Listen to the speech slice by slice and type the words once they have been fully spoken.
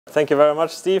Thank you very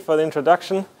much, Steve, for the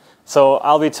introduction. So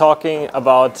I'll be talking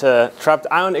about trapped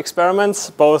ion experiments,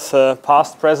 both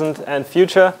past, present, and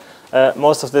future.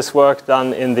 Most of this work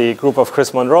done in the group of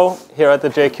Chris Monroe here at the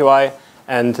JQI,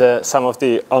 and some of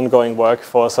the ongoing work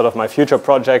for sort of my future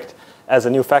project as a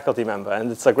new faculty member.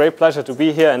 And it's a great pleasure to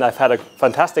be here, and I've had a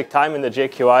fantastic time in the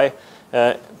JQI,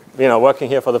 working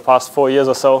here for the past 4 years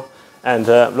or so, and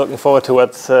looking forward to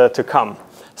what's to come.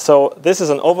 So this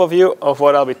is an overview of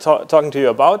what I'll be talking to you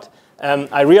about.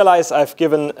 I realize I've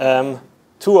given 2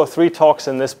 or 3 talks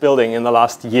in this building in the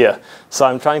last year, so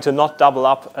I'm trying to not double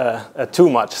up too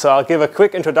much. So I'll give a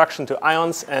quick introduction to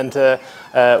ions and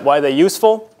why they're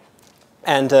useful,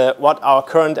 and what our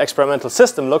current experimental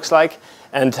system looks like,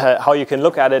 and how you can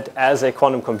look at it as a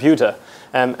quantum computer.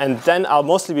 And then I'll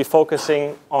mostly be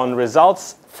focusing on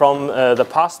results from the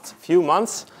past few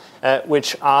months,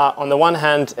 which are, on the one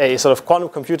hand, a sort of quantum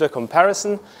computer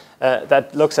comparison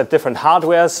that looks at different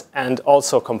hardwares and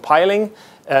also compiling,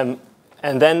 and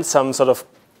then some sort of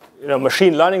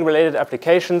machine learning related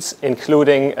applications,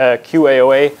 including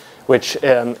QAOA, which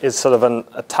is sort of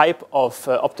a type of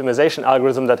optimization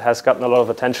algorithm that has gotten a lot of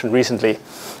attention recently.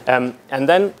 And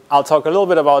then I'll talk a little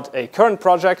bit about a current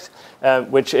project,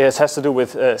 which has to do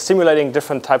with simulating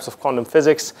different types of quantum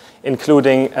physics,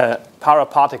 including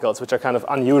paraparticles, which are kind of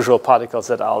unusual particles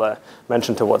that I'll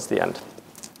mention towards the end.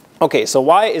 Okay, so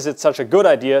why is it such a good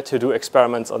idea to do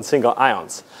experiments on single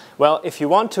ions? Well, if you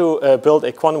want to build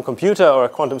a quantum computer or a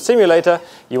quantum simulator,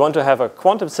 you want to have a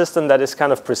quantum system that is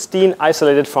kind of pristine,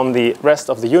 isolated from the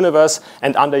rest of the universe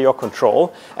and under your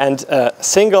control. And a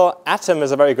single atom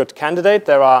is a very good candidate.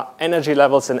 There are energy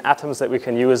levels in atoms that we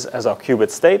can use as our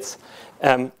qubit states.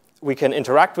 We can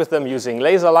interact with them using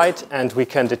laser light, and we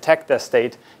can detect their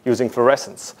state using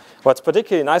fluorescence. What's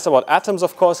particularly nice about atoms,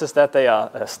 of course, is that they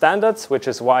are standards, which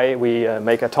is why we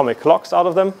make atomic clocks out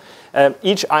of them.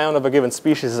 Each ion of a given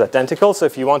species is identical, so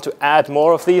if you want to add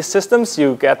more of these systems,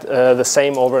 you get the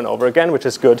same over and over again, which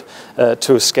is good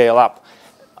to scale up.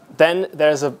 Then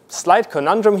there's a slight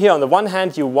conundrum here. On the one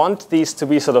hand, you want these to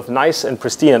be sort of nice and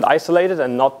pristine and isolated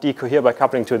and not decohere by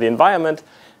coupling to the environment.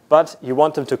 But you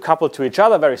want them to couple to each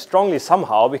other very strongly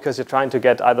somehow, because you're trying to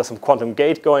get either some quantum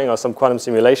gate going or some quantum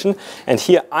simulation. And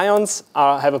here ions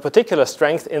have a particular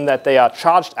strength in that they are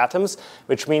charged atoms,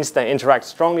 which means they interact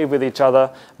strongly with each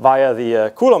other via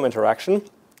the Coulomb interaction.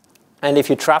 And if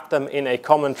you trap them in a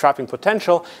common trapping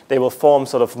potential, they will form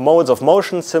sort of modes of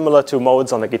motion similar to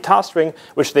modes on a guitar string,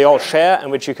 which they all share and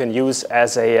which you can use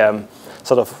as a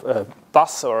sort of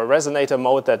bus or a resonator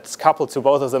mode that's coupled to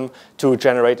both of them to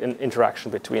generate an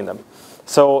interaction between them.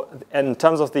 So in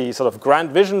terms of the sort of grand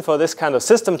vision for this kind of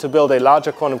system to build a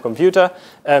larger quantum computer,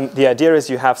 the idea is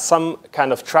you have some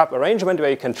kind of trap arrangement where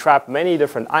you can trap many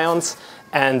different ions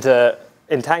and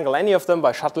entangle any of them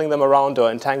by shuttling them around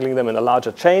or entangling them in a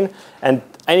larger chain. And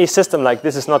any system like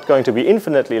this is not going to be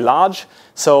infinitely large.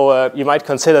 So you might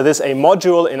consider this a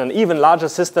module in an even larger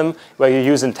system where you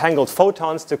use entangled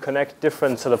photons to connect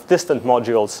different sort of distant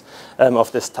modules of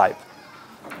this type.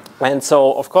 And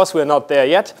so, of course, we're not there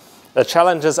yet. The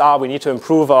challenges are we need to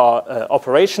improve our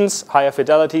operations, higher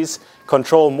fidelities,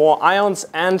 control more ions,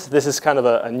 and this is kind of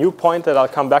a new point that I'll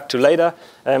come back to later.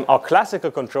 Our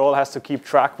classical control has to keep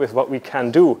track with what we can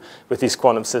do with these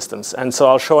quantum systems. And so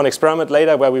I'll show an experiment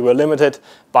later where we were limited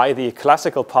by the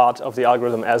classical part of the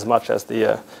algorithm as much as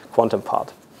the quantum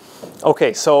part.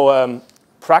 Okay, so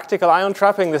practical ion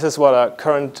trapping. This is what our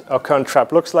current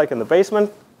trap looks like in the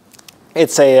basement.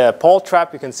 It's a Paul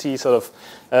trap. You can see sort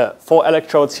of 4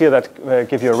 electrodes here that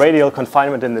give you a radial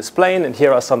confinement in this plane, and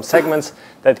here are some segments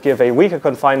that give a weaker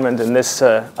confinement in this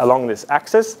along this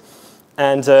axis.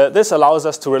 And this allows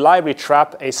us to reliably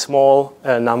trap a small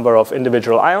number of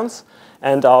individual ions.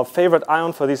 And our favorite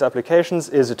ion for these applications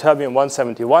is Ytterbium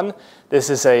 171. This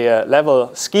is a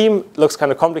level scheme. Looks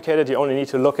kind of complicated. You only need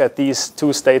to look at these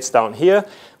 2 states down here,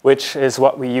 which is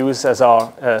what we use as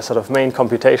our sort of main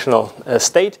computational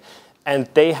state. And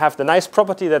they have the nice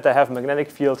property that they have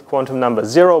magnetic field quantum number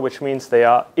 0, which means they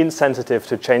are insensitive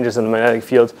to changes in the magnetic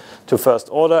field to first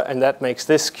order. And that makes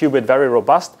this qubit very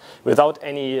robust. Without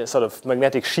any sort of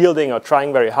magnetic shielding or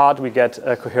trying very hard, we get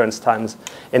coherence times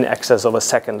in excess of a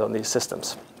second on these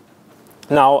systems.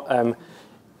 Now,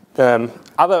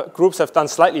 other groups have done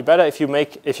slightly better. If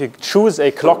you choose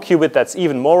a clock qubit that's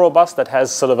even more robust, that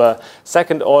has sort of a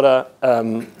second order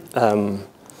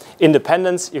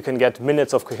independence, you can get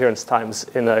minutes of coherence times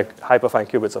in hyperfine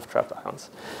qubits of trapped ions.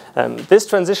 This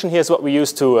transition here is what we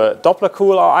use to Doppler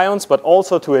cool our ions, but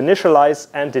also to initialize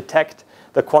and detect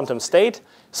the quantum state.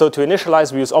 So to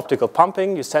initialize, we use optical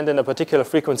pumping. You send in a particular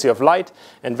frequency of light,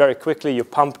 and very quickly you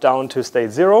pump down to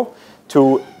state 0.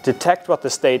 to detect what the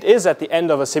state is at the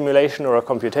end of a simulation or a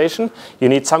computation, you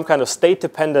need some kind of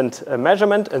state-dependent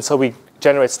measurement. And so we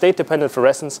generate state-dependent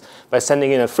fluorescence by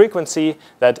sending in a frequency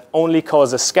that only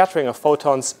causes scattering of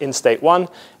photons in state 1,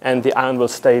 and the ion will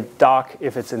stay dark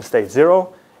if it's in state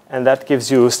 0. And that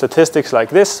gives you statistics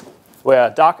like this, where a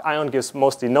dark ion gives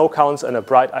mostly no counts, and a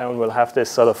bright ion will have this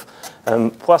sort of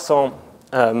Poisson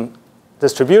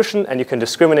distribution, and you can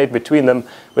discriminate between them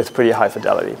with pretty high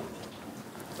fidelity.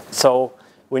 So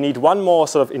we need one more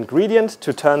sort of ingredient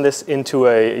to turn this into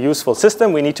a useful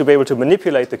system. We need to be able to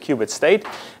manipulate the qubit state.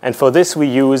 And for this, we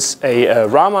use a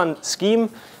Raman scheme.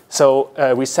 So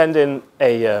we send in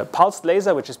a pulsed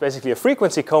laser, which is basically a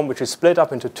frequency comb, which is split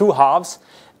up into two halves.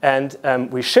 And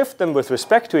we shift them with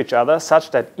respect to each other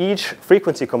such that each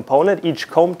frequency component, each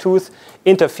comb tooth,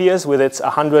 interferes with its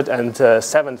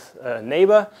 107th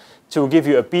neighbor to give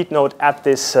you a beat node at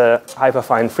this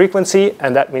hyperfine frequency.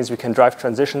 And that means we can drive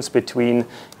transitions between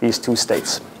these two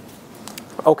states.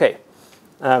 OK.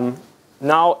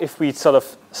 Now, if we sort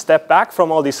of step back from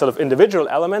all these sort of individual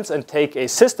elements and take a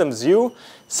systems view,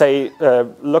 say,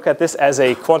 look at this as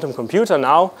a quantum computer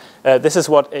now, this is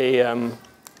what a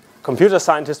computer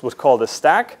scientist would call the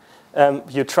stack.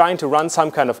 You're trying to run some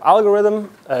kind of algorithm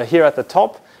here at the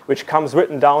top, which comes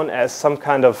written down as some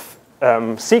kind of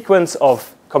sequence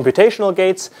of computational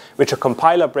gates, which a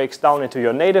compiler breaks down into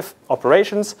your native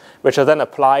operations, which are then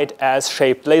applied as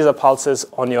shaped laser pulses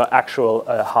on your actual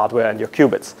hardware and your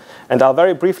qubits. And I'll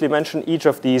very briefly mention each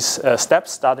of these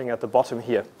steps, starting at the bottom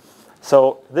here.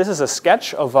 So this is a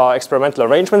sketch of our experimental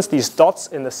arrangements. These dots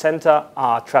in the center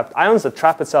are trapped ions. The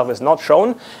trap itself is not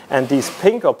shown. And these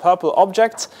pink or purple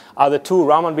objects are the two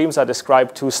Raman beams I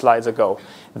described 2 slides ago.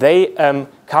 They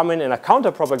come in a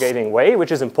counter-propagating way,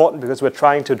 which is important because we're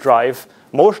trying to drive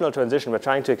motional transition. We're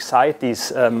trying to excite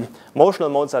these motional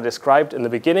modes I described in the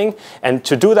beginning. And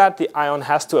to do that, the ion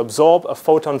has to absorb a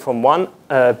photon from one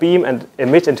beam and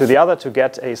emit into the other to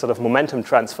get a sort of momentum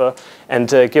transfer and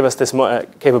give us this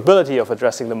capability of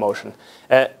addressing the motion.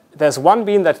 There's one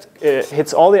beam that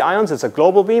hits all the ions. It's a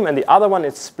global beam. And the other one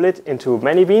is split into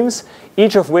many beams,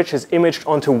 each of which is imaged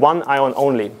onto one ion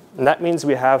only. And that means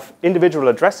we have individual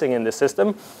addressing in this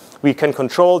system. We can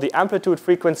control the amplitude,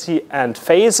 frequency, and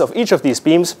phase of each of these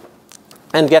beams,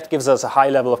 and that gives us a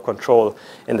high level of control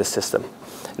in the system.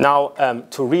 Now,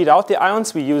 to read out the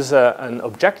ions, we use an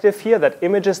objective here that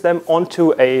images them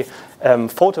onto a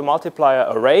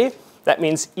photomultiplier array. That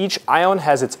means each ion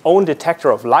has its own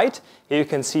detector of light. Here you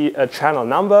can see a channel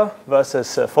number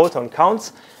versus photon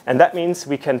counts. And that means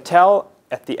we can tell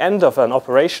at the end of an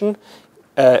operation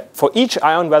for each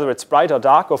ion, whether it's bright or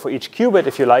dark, or for each qubit,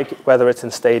 if you like, whether it's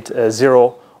in state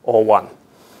 0 or 1.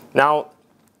 Now,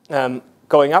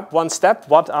 going up one step,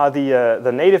 what are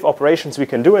the native operations we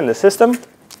can do in the system?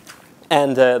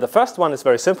 And the first one is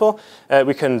very simple.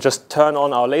 We can just turn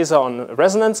on our laser on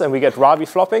resonance, and we get Rabi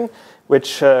flopping,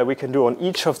 which we can do on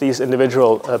each of these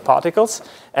individual particles.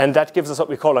 And that gives us what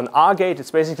we call an R gate.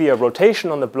 It's basically a rotation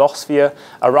on the Bloch sphere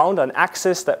around an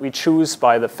axis that we choose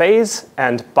by the phase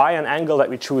and by an angle that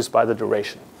we choose by the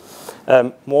duration.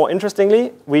 More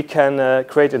interestingly, we can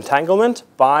create entanglement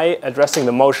by addressing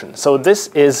the motion. So this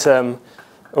is,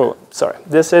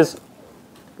 this is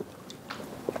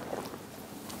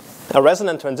a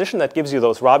resonant transition that gives you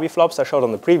those Rabi flops I showed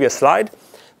on the previous slide.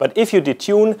 But if you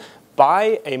detune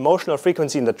by a motional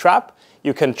frequency in the trap,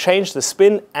 you can change the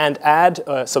spin and add,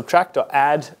 subtract or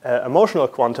add a motional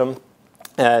quantum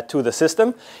to the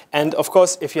system. And of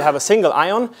course, if you have a single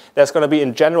ion, there's going to be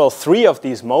in general 3 of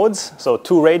these modes, so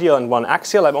 2 radial and 1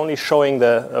 axial. I'm only showing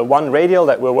the 1 radial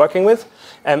that we're working with.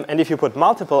 And if you put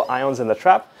multiple ions in the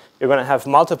trap, you're going to have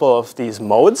multiple of these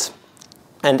modes.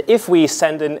 And if we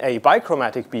send in a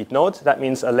bichromatic beat node, that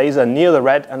means a laser near the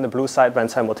red and the blue sideband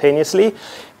simultaneously,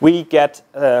 we get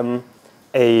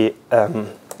a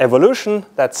evolution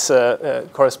that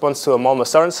corresponds to a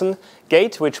Malmer-Sørensen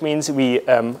gate, which means we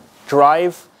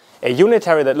drive a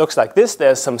unitary that looks like this.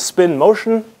 There's some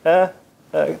spin-motion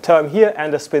term here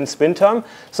and a spin-spin term.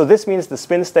 So this means the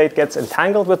spin state gets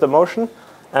entangled with the motion,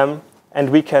 and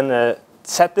we can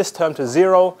set this term to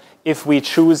 0 if we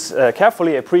choose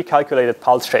carefully a pre-calculated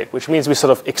pulse shape, which means we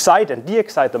sort of excite and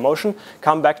de-excite the motion,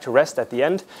 come back to rest at the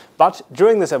end. But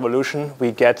during this evolution, we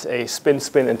get a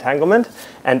spin-spin entanglement.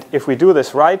 And if we do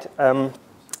this right,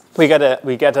 we get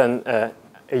a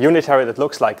unitary that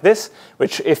looks like this,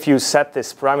 which if you set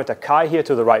this parameter chi here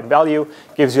to the right value,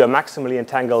 gives you a maximally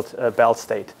entangled Bell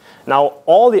state. Now,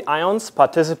 all the ions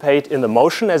participate in the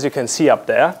motion, as you can see up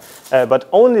there, but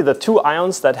only the 2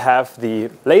 ions that have the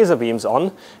laser beams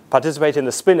on participate in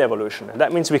the spin evolution. And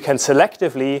that means we can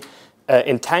selectively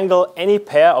entangle any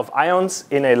pair of ions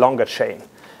in a longer chain.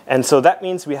 And so that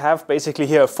means we have basically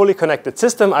here a fully connected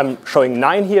system. I'm showing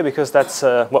 9 here because that's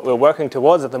what we're working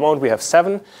towards. At the moment, we have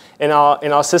 7 in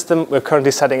our system. We're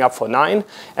currently setting up for 9.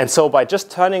 And so by just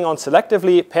turning on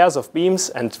selectively pairs of beams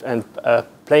and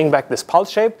playing back this pulse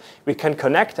shape, we can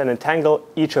connect and entangle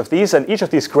each of these. And each of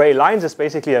these gray lines is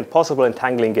basically a possible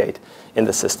entangling gate in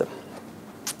the system.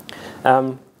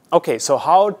 OK, so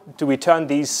how do we turn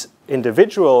these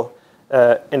individual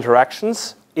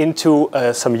interactions into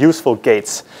some useful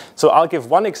gates? So I'll give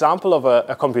one example of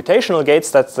a computational gate.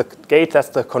 That's the gate, that's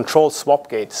the control swap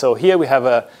gate. So here we have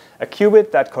a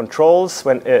qubit that controls,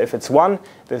 when if it's 1,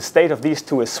 the state of these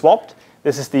 2 is swapped.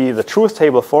 This is the truth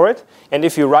table for it. And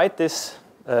if you write this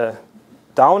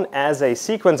down as a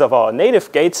sequence of our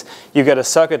native gates, you get a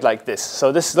circuit like this.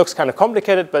 So this looks kind of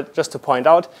complicated, but just to point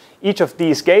out, each of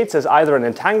these gates is either an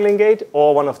entangling gate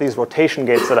or one of these rotation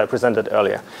gates that I presented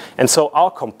earlier. And so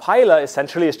our compiler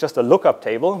essentially is just a lookup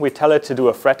table. We tell it to do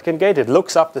a Fredkin gate. It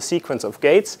looks up the sequence of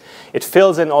gates. It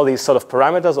fills in all these sort of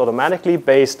parameters automatically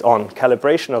based on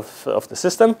calibration of the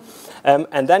system.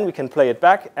 And then we can play it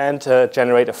back and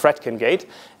generate a Fredkin gate.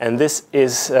 And this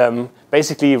is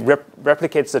basically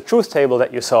replicates the truth table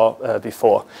that you saw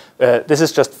before. This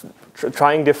is just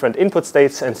trying different input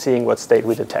states and seeing what state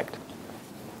we detect.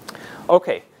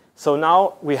 OK, so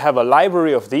now we have a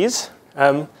library of these.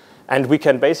 And we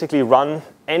can basically run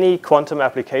any quantum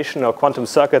application or quantum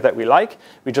circuit that we like.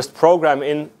 We just program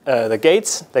in the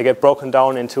gates. They get broken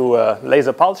down into a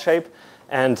laser pulse shape,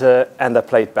 and they're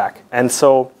played back. And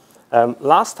so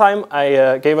last time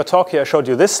I gave a talk here, I showed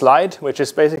you this slide, which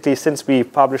is basically since we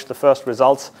published the first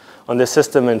results on this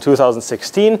system in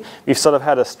 2016, we've sort of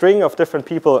had a string of different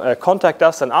people contact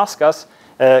us and ask us,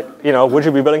 would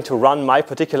you be willing to run my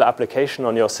particular application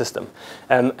on your system?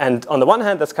 And on the one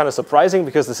hand, that's kind of surprising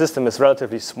because the system is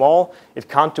relatively small. It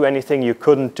can't do anything you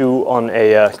couldn't do on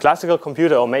a classical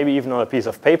computer or maybe even on a piece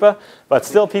of paper. But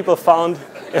still, people found,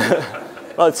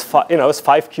 well, it's 5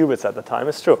 qubits at the time.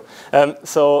 It's true.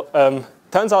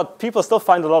 Turns out people still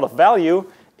find a lot of value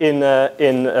in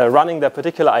running their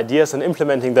particular ideas and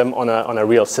implementing them on a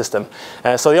real system.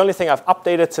 So the only thing I've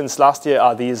updated since last year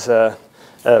are these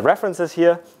references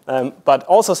here. But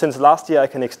also since last year, I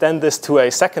can extend this to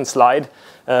a second slide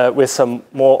with some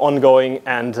more ongoing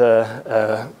and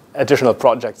additional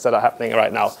projects that are happening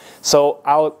right now. So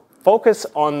I'll focus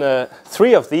on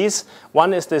 3 of these.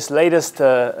 One is this latest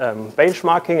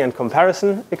benchmarking and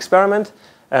comparison experiment.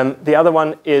 The other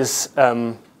one is,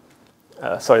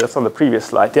 sorry, that's on the previous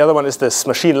slide. The other one is this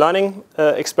machine learning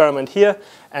experiment here,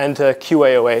 and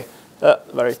QAOA,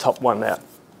 very top one there.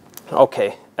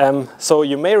 OK. So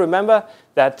you may remember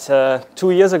that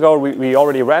 2 years ago, we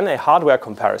already ran a hardware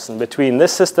comparison between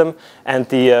this system and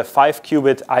the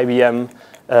 5-qubit IBM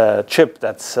chip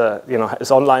that's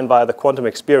is online via the Quantum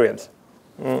Experience.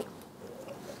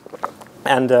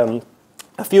 And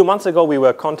a few months ago, we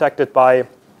were contacted by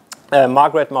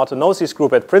Margaret Martinosi's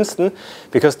group at Princeton,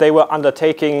 because they were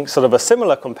undertaking sort of a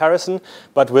similar comparison,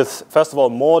 but with, first of all,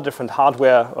 more different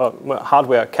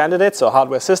hardware candidates or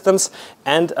hardware systems,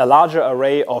 and a larger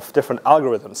array of different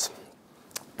algorithms.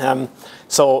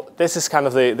 So this is kind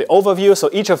of the overview. So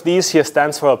each of these here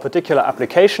stands for a particular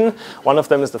application. One of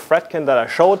them is the Fredkin that I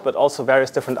showed, but also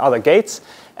various different other gates.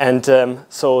 And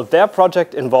so their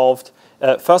project involved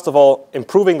first of all,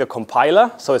 improving the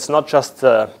compiler. So it's not just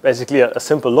basically a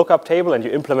simple lookup table and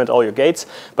you implement all your gates,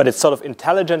 but it sort of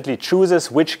intelligently chooses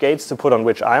which gates to put on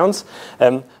which ions.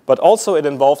 But also it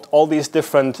involved all these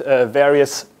different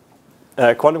various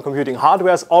quantum computing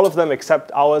hardwares. All of them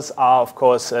except ours are, of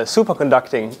course,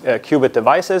 superconducting qubit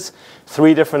devices,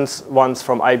 3 different ones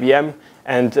from IBM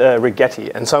and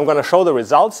Rigetti. And so I'm going to show the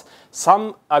results.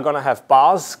 Some are going to have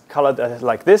bars colored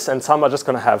like this, and some are just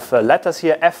going to have letters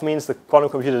here. F means the quantum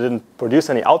computer didn't produce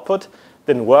any output,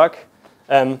 didn't work.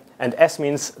 And S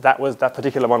means that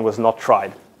particular one was not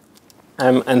tried.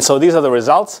 And so these are the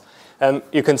results.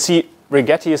 You can see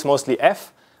Rigetti is mostly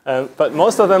F, but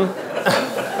most of them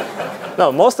no,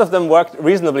 most of them worked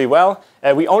reasonably well.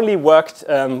 We only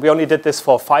did this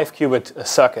for 5-qubit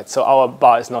circuits, so our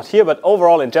bar is not here. But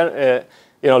overall, in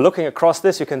looking across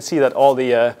this, you can see that all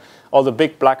the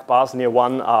big black bars near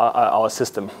 1 are our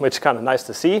system, which is kind of nice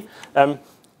to see.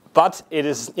 But it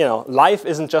is, life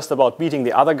isn't just about beating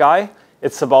the other guy;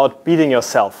 it's about beating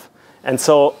yourself. And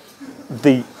so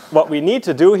what we need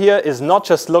to do here is not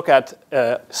just look at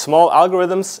small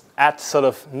algorithms at sort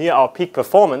of near our peak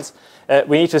performance.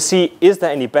 We need to see, is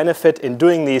there any benefit in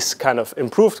doing these kind of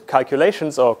improved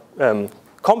calculations or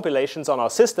compilations on our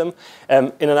system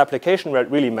in an application where it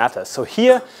really matters. So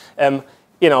here,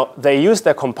 they use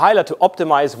their compiler to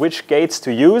optimize which gates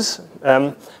to use.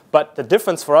 But the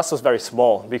difference for us was very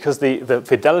small because the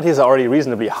fidelities are already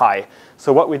reasonably high.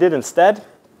 So what we did instead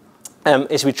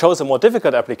is we chose a more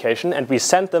difficult application and we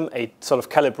sent them a sort of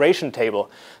calibration table.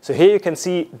 So here you can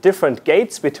see different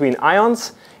gates between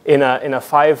ions in a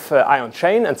 5-ion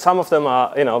chain, and some of them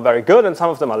are very good and some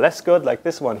of them are less good, like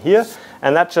this one here.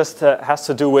 And that just has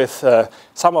to do with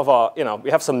some of our,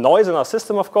 we have some noise in our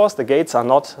system, of course. The gates are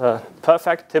not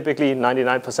perfect, typically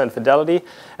 99% fidelity.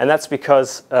 And that's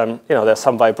because there's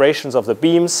some vibrations of the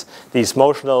beams. These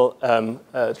motional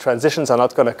transitions are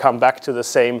not going to come back to the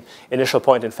same initial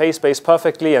point in phase space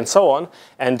perfectly, and so on.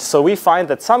 And so we find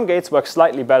that some gates work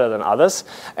slightly better than others.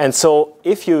 And so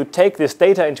if you take this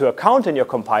data into account in your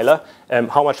compiler,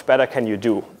 how much better can you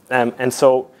do? And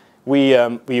so we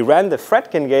ran the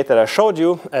Fredkin gate that I showed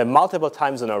you multiple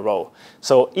times in a row.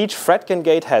 So each Fredkin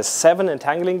gate has 7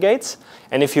 entangling gates.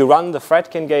 And if you run the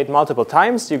Fredkin gate multiple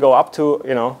times, you go up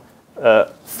to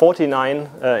 49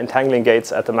 entangling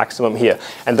gates at the maximum here.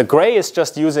 And the gray is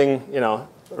just using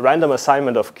random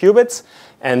assignment of qubits.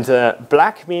 And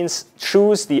black means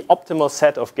choose the optimal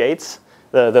set of gates,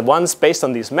 the ones based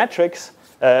on these metrics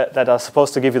that are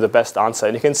supposed to give you the best answer.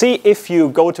 And you can see if you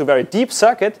go to very deep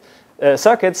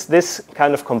circuits, this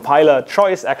kind of compiler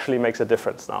choice actually makes a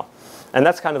difference now. And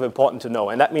that's kind of important to know.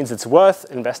 And that means it's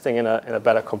worth investing in a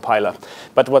better compiler.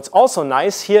 But what's also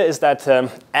nice here is that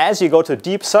as you go to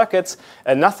deep circuits,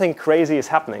 nothing crazy is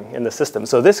happening in the system.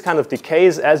 So this kind of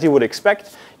decays as you would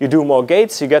expect. You do more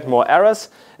gates, you get more errors.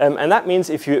 And that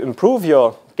means if you improve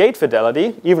your gate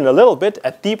fidelity even a little bit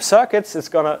at deep circuits, it's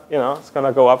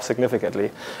gonna go up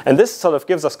significantly. And this sort of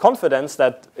gives us confidence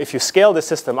that if you scale the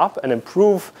system up and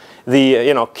improve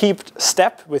the keep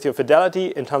step with your fidelity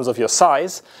in terms of your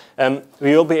size,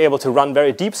 we will be able to run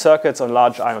very deep circuits on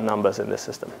large ion numbers in this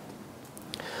system.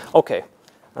 Okay,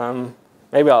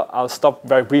 maybe I'll stop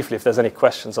very briefly if there's any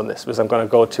questions on this, because I'm going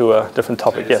to go to a different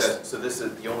topic. Yes. So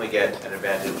you only get an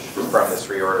advantage from this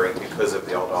reordering because of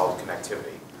the all-to-all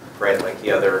connectivity. Right, like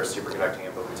the other superconducting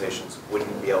implementations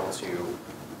wouldn't be able to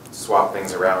swap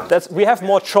things around. We have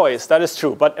more choice, that is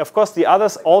true. But of course the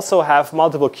others also have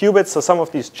multiple qubits. So some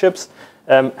of these chips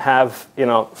have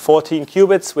 14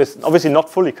 qubits with obviously not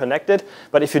fully connected.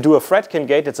 But if you do a Fredkin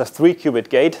gate, it's a 3-qubit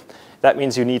gate. That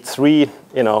means you need 3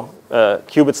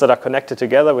 qubits that are connected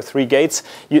together with 3 gates.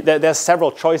 There's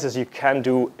several choices you can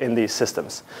do in these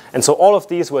systems. And so all of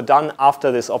these were done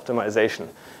after this optimization.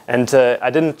 And I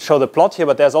didn't show the plot here,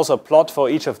 but there's also a plot for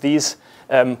each of these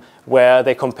where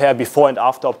they compare before and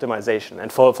after optimization.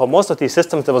 And for most of these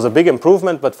systems, there was a big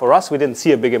improvement. But for us, we didn't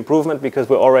see a big improvement because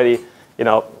we're already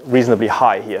reasonably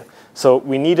high here. So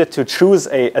we needed to choose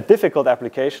a difficult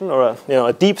application or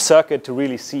a deep circuit to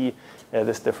really see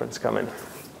this difference come in.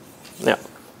 Yeah.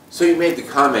 So you made the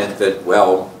comment that,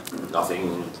 well,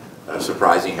 nothing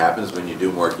surprising happens when you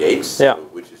do more gates, yeah,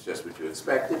 which is just what you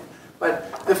expected.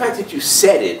 But the fact that you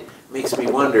said it makes me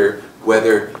wonder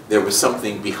whether there was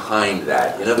something behind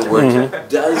that. In other words,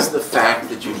 does the fact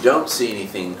that you don't see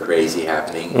anything crazy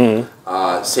happening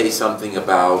say something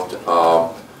about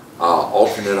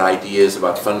alternate ideas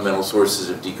about fundamental sources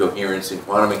of decoherence in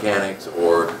quantum mechanics,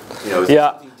 or is there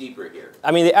something deeper here? I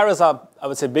mean, the errors are, I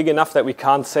would say, big enough that we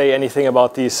can't say anything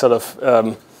about these sort of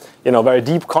very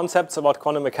deep concepts about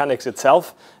quantum mechanics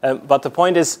itself. But the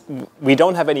point is, we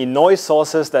don't have any noise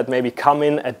sources that maybe come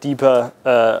in at deeper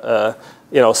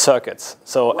circuits.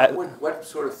 So what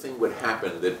sort of thing would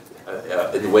happen that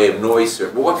in the way of noise?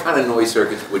 What kind of noise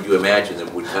circuits would you imagine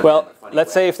that would come? Well,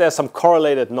 let's say if there's some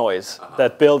correlated noise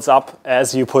that builds up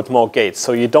as you put more gates.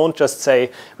 So you don't just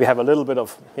say we have a little bit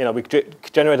of, we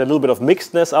generate a little bit of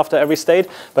mixedness after every state,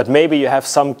 but maybe you have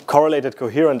some correlated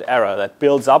coherent error that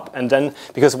builds up. And then,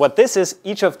 because what this is,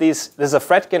 each of these, this is a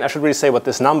Fredkin, I should really say what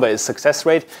this number is, success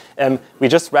rate. We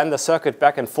just ran the circuit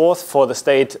back and forth for the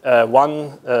state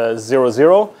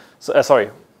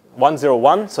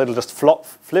 101, so it'll just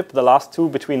flip the last 2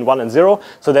 between 1 and 0.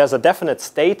 So there's a definite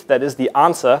state that is the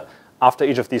answer after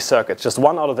each of these circuits, just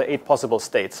 1 out of the 8 possible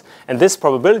states. And this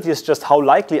probability is just how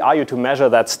likely are you to measure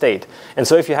that state. And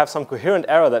so if you have some coherent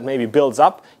error that maybe builds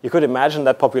up, you could imagine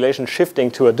that population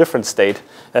shifting to a different state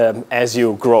as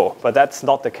you grow. But that's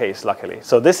not the case, luckily.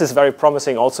 So this is very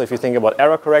promising also if you think about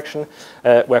error correction,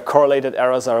 where correlated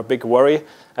errors are a big worry.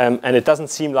 And it doesn't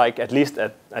seem like, at least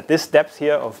at this depth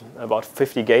here of about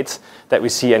 50 gates, that we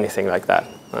see anything like that.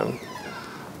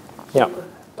 Yeah.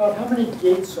 About how many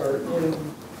gates are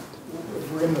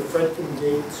in the Fredkin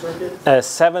gate circuit?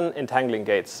 7 entangling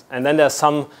gates. And then there's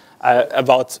some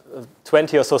about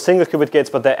 20 or so single qubit gates,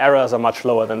 but their errors are much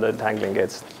lower than the entangling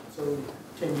gates. So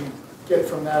can you get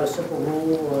from that a simple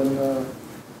rule on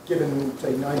given,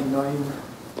 say,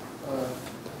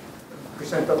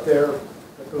 99% up there,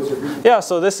 that those are reasonable? Yeah,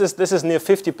 so this is near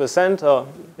 50%, or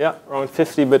yeah, around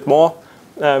 50, a bit more.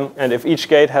 And if each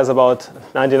gate has about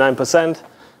 99%,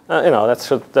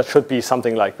 that should be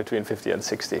something like between 50 and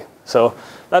 60. So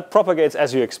that propagates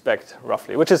as you expect,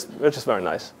 roughly, which is very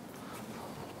nice.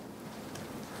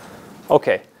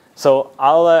 Okay, so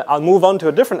I'll move on to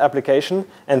a different application,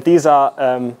 and these are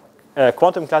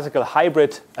quantum classical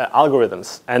hybrid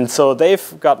algorithms. And so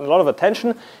they've gotten a lot of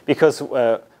attention because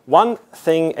one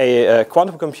thing a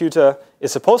quantum computer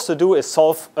is supposed to do is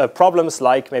solve problems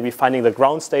like maybe finding the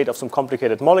ground state of some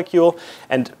complicated molecule.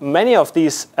 And many of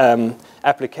these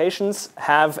applications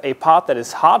have a part that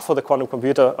is hard for the quantum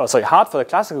computer, or sorry, hard for the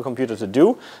classical computer to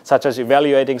do, such as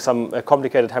evaluating some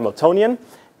complicated Hamiltonian.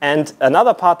 And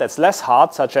another part that's less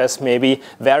hard, such as maybe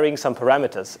varying some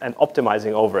parameters and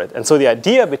optimizing over it. And so the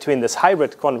idea between this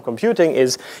hybrid quantum computing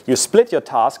is you split your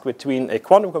task between a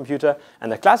quantum computer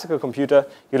and a classical computer.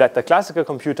 You let the classical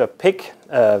computer pick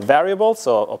variables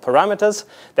or parameters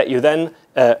that you then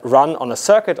run on a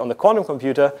circuit on the quantum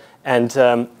computer, and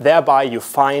thereby you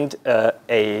find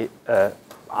a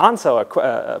answer or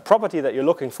a property that you're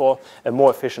looking for more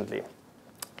efficiently.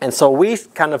 And so we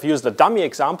kind of used a dummy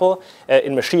example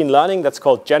in machine learning that's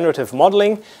called generative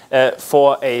modeling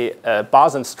for a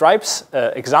bars and stripes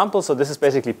example. So this is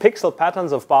basically pixel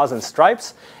patterns of bars and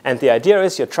stripes. And the idea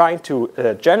is you're trying to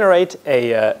generate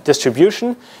a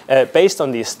distribution based on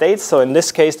these states. So in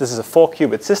this case, this is a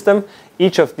 4-qubit system.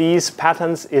 Each of these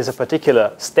patterns is a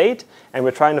particular state. And we're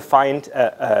trying to find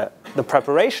the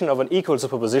preparation of an equal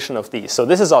superposition of these. So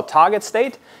this is our target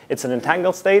state. It's an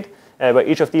entangled state. Where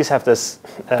each of these have this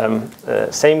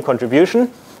same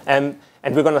contribution. And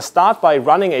we're going to start by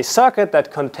running a circuit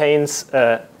that contains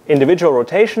individual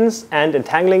rotations and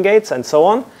entangling gates and so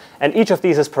on. And each of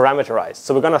these is parameterized.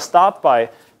 So we're going to start by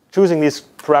choosing these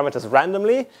parameters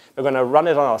randomly. We're going to run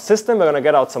it on our system. We're going to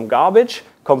get out some garbage,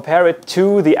 compare it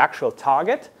to the actual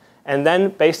target, and then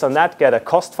based on that get a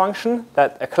cost function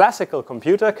that a classical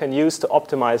computer can use to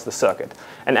optimize the circuit.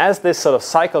 And as this sort of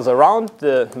cycles around,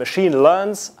 the machine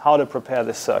learns how to prepare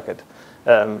this circuit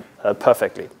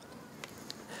perfectly.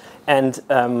 And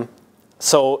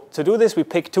so to do this, we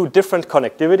pick two different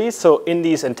connectivities. So in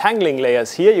these entangling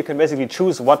layers here, you can basically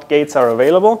choose what gates are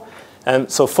available.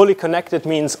 So fully connected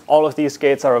means all of these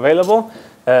gates are available.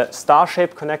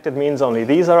 Star-shaped connected means only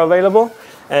these are available.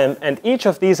 And each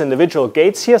of these individual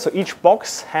gates here, so each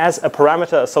box has a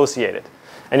parameter associated.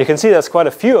 And you can see there's quite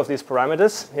a few of these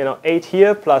parameters, 8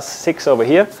 here plus 6 over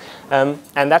here. And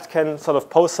that can sort of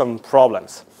pose some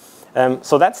problems.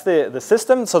 So that's the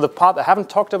system. So the part I haven't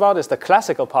talked about is the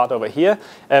classical part over here.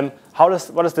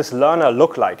 What does this learner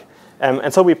look like?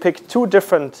 And so we picked two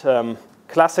different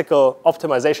classical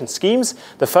optimization schemes.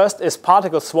 The first is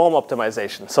particle swarm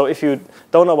optimization. So if you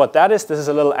don't know what that is, this is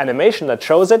a little animation that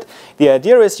shows it. The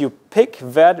idea is you pick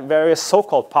various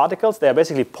so-called particles. They are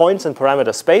basically points in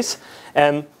parameter space.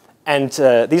 And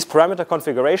these parameter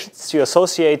configurations, you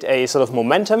associate a sort of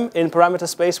momentum in parameter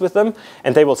space with them,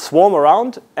 and they will swarm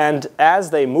around. And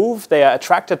as they move, they are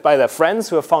attracted by their friends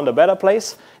who have found a better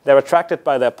place. They're attracted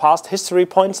by their past history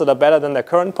points that are better than their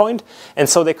current point. And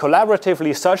so they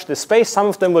collaboratively search the space. Some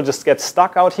of them will just get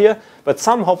stuck out here, but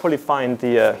some hopefully find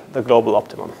the global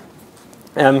optimum.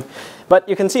 But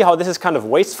you can see how this is kind of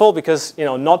wasteful because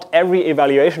not every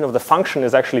evaluation of the function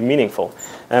is actually meaningful.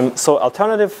 So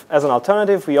as an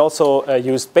alternative, we also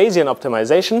used Bayesian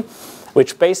optimization,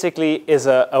 which basically is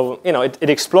it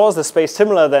explores the space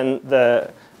similar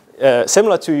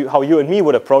to how you and me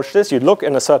would approach this. You'd look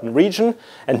in a certain region,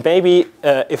 and maybe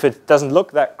if it doesn't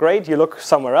look that great, you look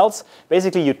somewhere else.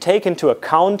 Basically, you take into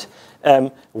account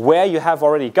where you have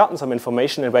already gotten some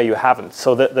information and where you haven't.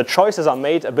 So the choices are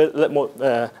made a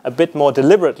bit more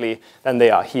deliberately than they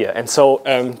are here. And so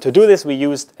to do this, we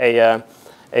used a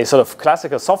sort of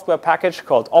classical software package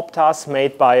called Optas,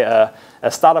 made by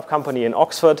a startup company in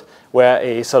Oxford, where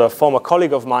a sort of former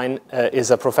colleague of mine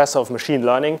is a professor of machine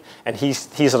learning, and he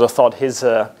sort of thought his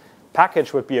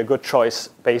package would be a good choice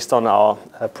based on our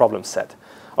problem set.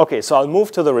 Okay, so I'll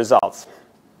move to the results.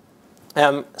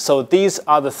 So these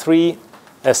are the three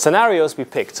scenarios we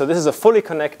picked. So this is a fully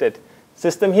connected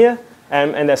system here,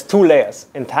 and there's two layers,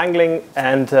 entangling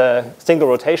and single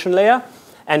rotation layer.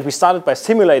 And we started by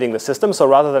simulating the system. So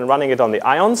rather than running it on the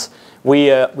ions,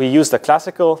 we used a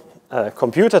classical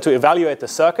computer to evaluate the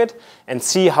circuit and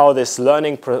see how this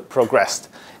learning progressed.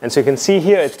 And so you can see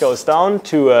here it goes down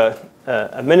to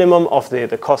a minimum of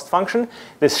the cost function.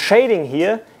 This shading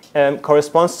here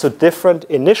corresponds to different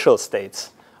initial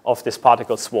states of this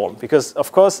particle swarm. Because,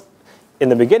 of course, in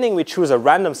the beginning, we choose a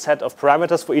random set of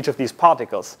parameters for each of these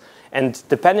particles. And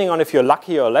depending on if you're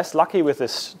lucky or less lucky with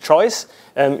this choice,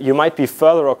 you might be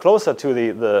further or closer to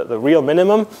the real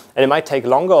minimum, and it might take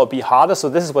longer or be harder. So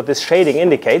this is what this shading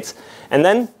indicates. And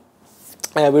then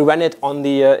we ran it on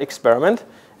the experiment.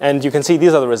 And you can see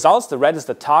these are the results. The red is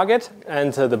the target,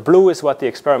 and the blue is what the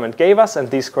experiment gave us. And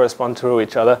these correspond to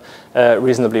each other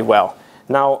reasonably well.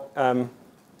 Now,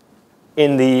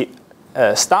 in the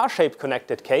star-shaped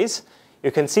connected case, you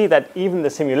can see that even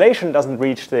the simulation doesn't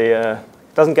reach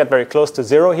doesn't get very close to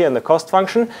 0 here in the cost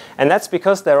function. And that's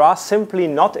because there are simply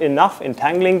not enough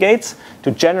entangling gates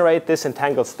to generate this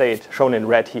entangled state shown in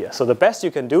red here. So the best you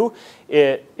can do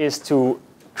is to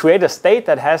create a state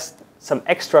that has some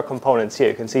extra components here.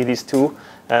 You can see these two.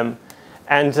 Again,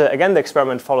 the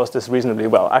experiment follows this reasonably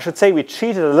well. I should say we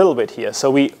cheated a little bit here.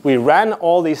 So we ran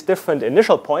all these different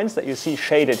initial points that you see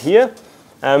shaded here.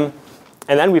 And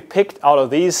then we picked out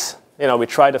of these, we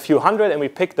tried a few hundred, and we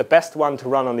picked the best one to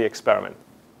run on the experiment.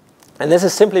 And this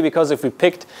is simply because if we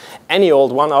picked any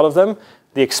old one out of them,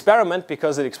 the experiment,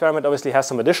 because the experiment obviously has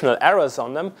some additional errors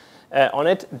on them,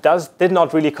 did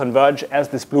not really converge as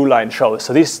this blue line shows.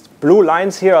 So these blue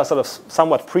lines here are sort of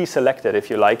somewhat pre-selected, if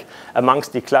you like,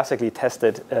 amongst the classically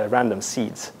tested random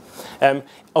seeds.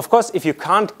 Of course, if you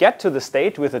can't get to the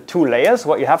state with the 2 layers,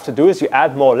 what you have to do is you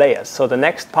add more layers. So the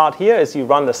next part here is you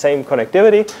run the same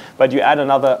connectivity, but you add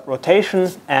another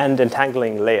rotation and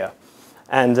entangling layer.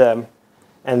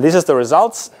 And this is the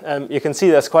results. You can see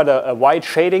there's quite a wide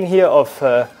shading here of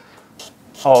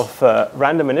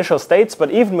random initial states.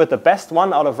 But even with the best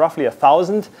one out of roughly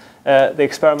 1,000, the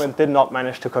experiment did not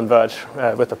manage to converge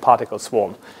with the particle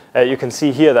swarm. You can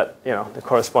see here that the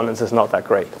correspondence is not that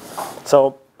great.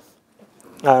 So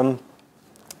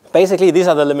basically, these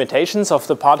are the limitations of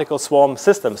the particle swarm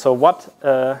system. So what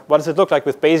does it look like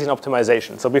with Bayesian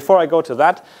optimization? So before I go to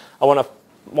that, I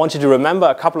want you to remember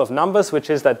a couple of numbers, which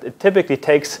is that it typically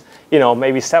takes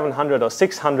maybe 700 or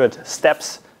 600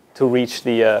 steps to reach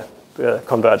the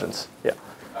convergence. Yeah.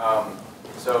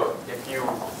 So if you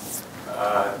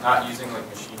not using like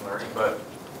machine learning, but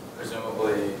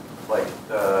presumably like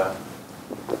the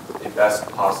best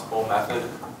possible method,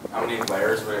 how many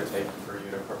layers would it take for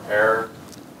you to prepare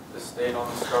the state on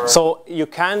the star? So you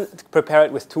can prepare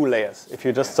it with 2 layers if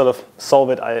you just sort of solve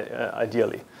it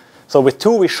ideally. So with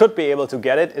 2, we should be able to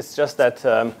get it. It's just that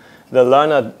the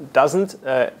learner doesn't.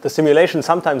 The simulation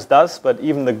sometimes does, but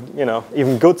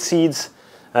even good seeds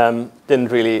didn't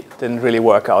really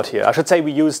work out here. I should say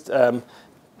we used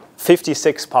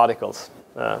 56 particles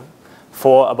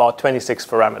for about 26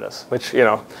 parameters, which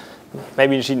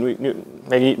maybe you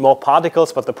need more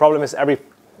particles, but the problem is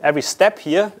every step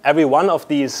here, every one of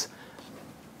these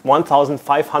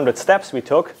 1,500 steps we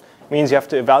took means you have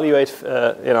to evaluate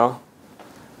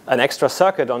an extra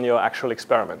circuit on your actual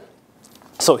experiment.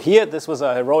 So here, this was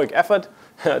a heroic effort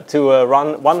to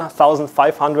run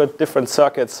 1,500 different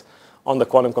circuits on the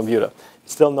quantum computer.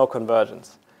 Still no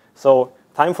convergence. So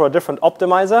time for a different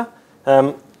optimizer.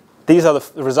 These are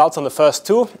the results on the first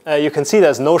 2. You can see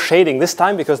there's no shading this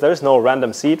time because there is no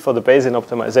random seed for the Bayesian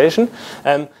optimization.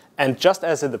 And just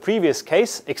as in the previous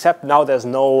case, except now there's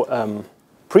no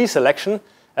pre-selection,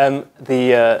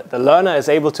 the learner is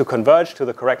able to converge to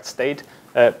the correct state,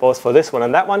 both for this one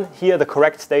and that one. Here, the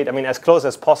correct state, as close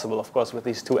as possible, of course, with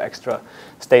these 2 extra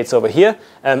states over here.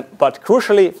 But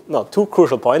crucially, 2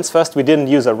 crucial points. First, we didn't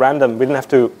have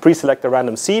to pre-select a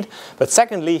random seed. But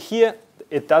secondly, here,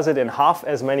 it does it in half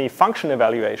as many function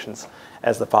evaluations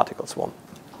as the particle swarm.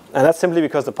 And that's simply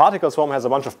because the particle swarm has a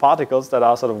bunch of particles that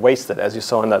are sort of wasted, as you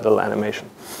saw in that little animation.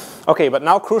 OK, but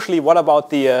now crucially, what about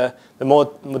the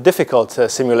more difficult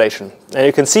simulation? And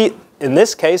you can see in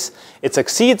this case, it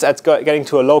succeeds at getting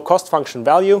to a low cost function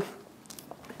value,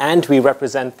 and we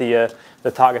represent the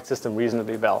target system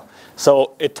reasonably well.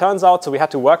 So it turns out, so we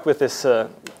had to work with this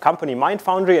company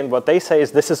MindFoundry, and what they say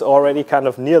is this is already kind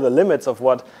of near the limits of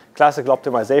what classical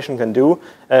optimization can do.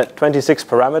 26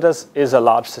 parameters is a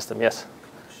large system, yes?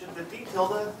 Should the d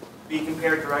tilde be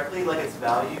compared directly, like its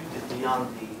value, to d on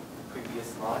the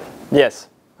previous slide? Yes.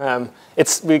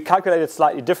 We calculate it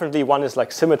slightly differently. One is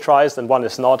like symmetrized and one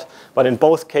is not. But in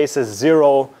both cases,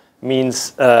 0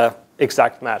 means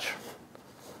exact match.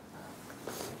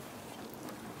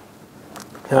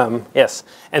 Yes.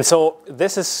 And so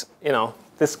this is,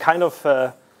 this kind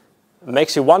of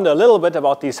makes you wonder a little bit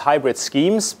about these hybrid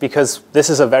schemes, because this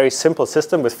is a very simple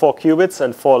system with 4 qubits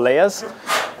and 4 layers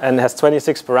and has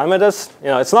 26 parameters.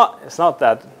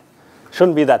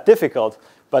 Shouldn't be that difficult.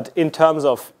 But in terms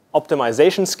of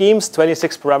optimization schemes,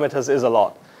 26 parameters is a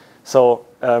lot. So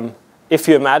if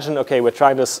you imagine, okay, we're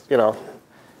trying to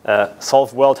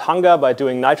solve world hunger by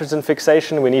doing nitrogen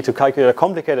fixation. We need to calculate a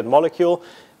complicated molecule.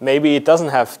 Maybe it doesn't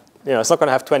have, it's not going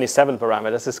to have 27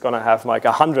 parameters. It's going to have like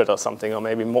 100 or something, or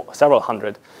maybe more, several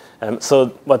hundred. So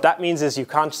what that means is you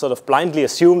can't sort of blindly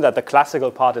assume that the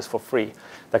classical part is for free.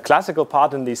 The classical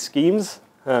part in these schemes,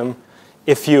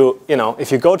 if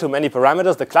you go to many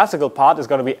parameters, the classical part is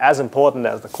going to be as important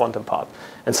as the quantum part.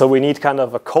 And so we need kind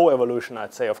of a co-evolution,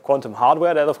 I'd say, of quantum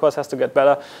hardware that, of course, has to get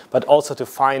better, but also to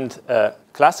find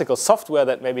classical software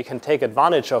that maybe can take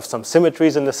advantage of some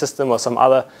symmetries in the system or some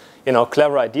other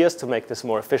clever ideas to make this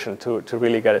more efficient, to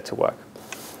really get it to work.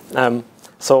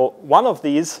 So one of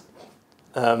these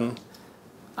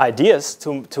ideas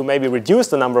to maybe reduce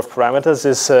the number of parameters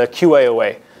is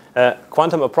QAOA.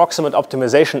 Quantum approximate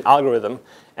optimization algorithm.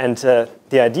 And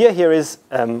the idea here is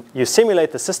you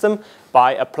simulate the system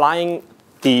by applying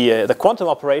the quantum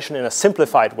operation in a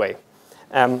simplified way.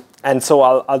 And so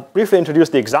I'll briefly introduce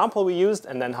the example we used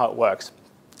and then how it works.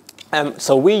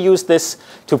 So we use this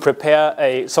to prepare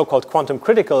a so-called quantum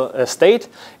critical state.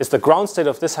 It's the ground state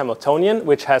of this Hamiltonian,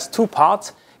 which has two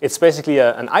parts. It's basically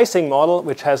an Ising model,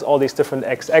 which has all these different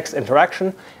XX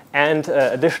interaction and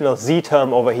additional Z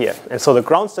term over here. And so the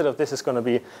ground state of this is going to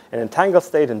be an entangled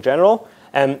state in general.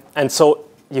 And so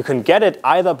you can get it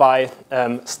either by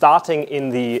starting in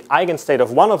the eigenstate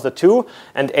of one of the two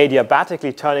and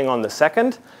adiabatically turning on the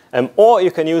second. Or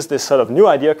you can use this sort of new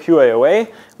idea, QAOA,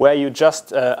 where you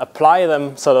just apply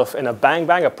them sort of in a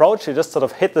bang-bang approach. You just sort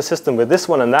of hit the system with this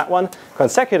one and that one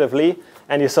consecutively,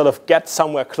 and you sort of get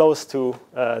somewhere close to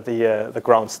the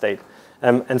ground state.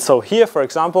 And so here, for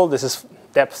example, this is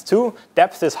depth 2.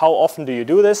 Depth is how often do you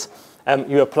do this.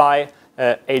 You apply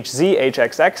HZ,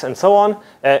 HXX, and so on,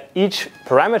 each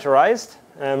parameterized.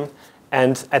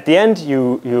 And at the end,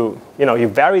 you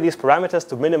vary these parameters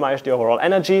to minimize the overall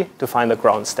energy to find the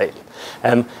ground state.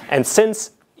 And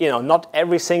since not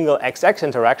every single XX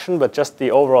interaction, but just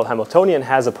the overall Hamiltonian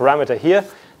has a parameter here,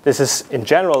 this is, in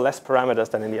general, less parameters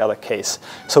than in the other case.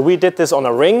 So we did this on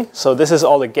a ring. So this is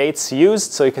all the gates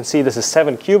used. So you can see this is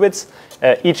 7 qubits.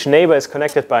 Each neighbor is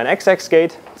connected by an XX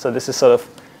gate. So this is sort of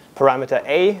parameter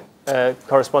A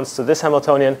corresponds to this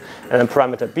Hamiltonian. And then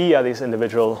parameter B are these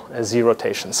individual Z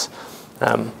rotations.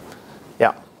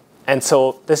 Yeah. And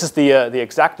so this is the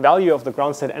exact value of the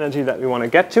ground state energy that we want to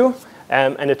get to.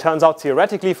 And it turns out,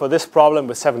 theoretically, for this problem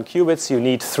with 7 qubits, you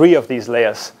need 3 of these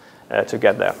layers to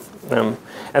get there.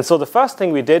 And so the first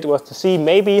thing we did was to see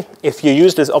maybe if you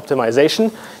use this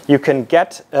optimization, you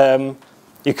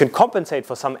can compensate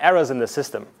for some errors in the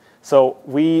system. So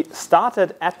we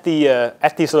started at the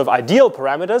sort of ideal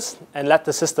parameters and let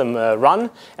the system run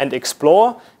and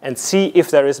explore and see if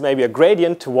there is maybe a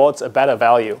gradient towards a better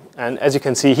value. And as you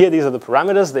can see here, these are the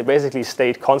parameters. They basically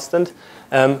stayed constant.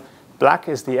 Black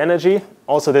is the energy,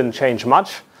 also didn't change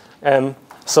much.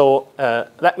 So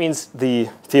that means the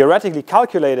theoretically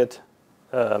calculated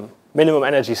minimum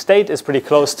energy state is pretty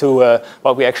close to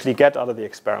what we actually get out of the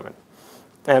experiment.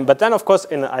 But then, of course,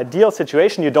 in an ideal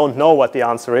situation, you don't know what the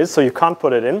answer is, so you can't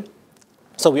put it in.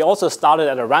 So we also started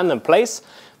at a random place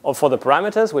for the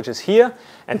parameters, which is here.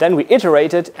 And then we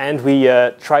iterated, and we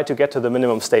tried to get to the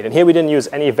minimum state. And here we didn't use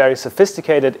any very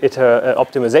sophisticated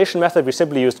optimization method. We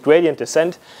simply used gradient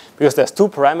descent, because there's 2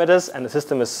 parameters, and the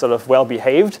system is sort of well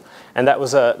behaved. And that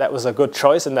was a good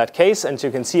choice in that case. And you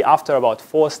can see after about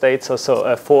 4 states or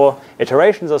so, 4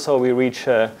 iterations or so, we reach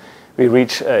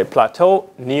a plateau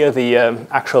near the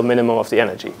actual minimum of the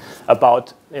energy,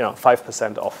 about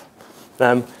 5% off.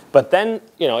 But then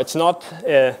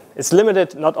it's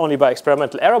limited not only by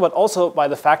experimental error, but also by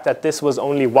the fact that this was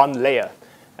only 1 layer.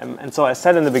 And so I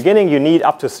said in the beginning, you need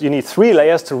 3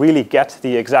 layers to really get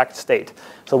the exact state.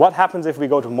 So what happens if we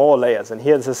go to more layers? And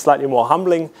here this is a slightly more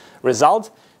humbling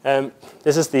result.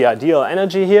 This is the ideal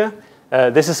energy here.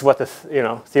 This is what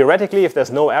theoretically, if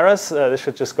there's no errors, this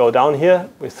should just go down here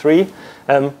with 3.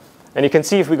 And you can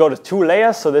see if we go to 2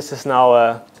 layers, so this is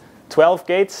now 12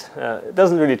 gates. It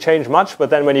doesn't really change much, but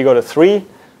then when you go to 3,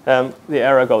 the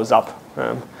error goes up.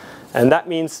 And that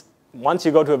means once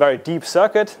you go to a very deep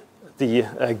circuit, the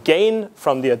gain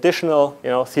from the additional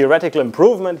theoretical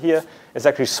improvement here is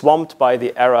actually swamped by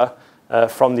the error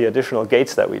from the additional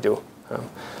gates that we do.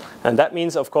 And that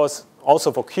means, of course,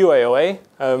 also for QAOA,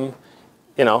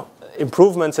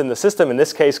 improvements in the system, in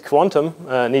this case quantum,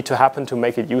 need to happen to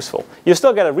make it useful. You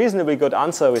still get a reasonably good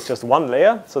answer with just 1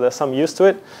 layer, so there's some use to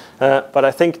it. But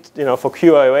I think for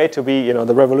QAOA to be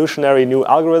the revolutionary new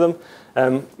algorithm,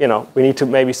 we need to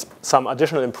maybe some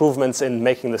additional improvements in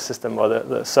making the system or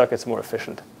the circuits more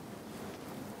efficient.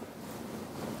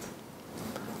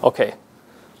 Okay.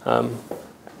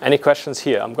 Any questions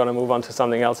here? I'm going to move on to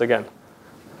something else again.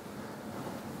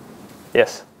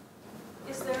 Yes.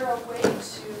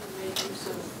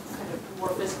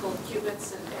 physical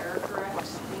qubits and error correct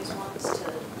these ones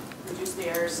to reduce the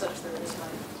errors such that this might?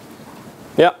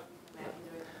 Yeah.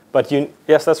 But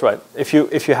yes, that's right. If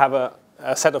you have a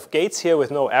set of gates here with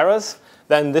no errors,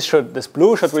 then this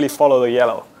blue should really follow the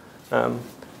yellow.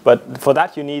 But for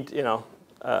that, you need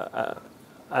a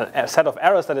set of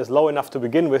errors that is low enough to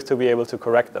begin with to be able to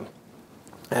correct them.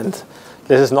 And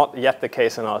this is not yet the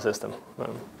case in our system.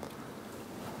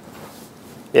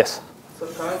 Yes? So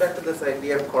coming back to this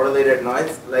idea of correlated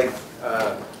noise, like,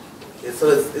 so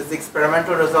is the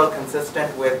experimental result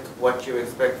consistent with what you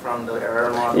expect from the error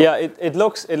model? Yeah, it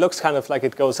looks kind of like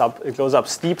it goes up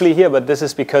steeply here, but this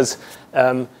is because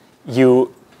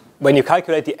when you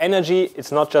calculate the energy,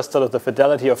 it's not just sort of the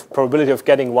fidelity of probability of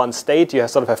getting one state. You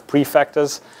sort of have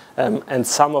prefactors, and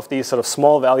some of these sort of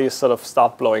small values sort of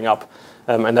start blowing up,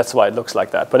 and that's why it looks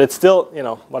like that. But it's still,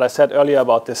 what I said earlier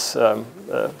about this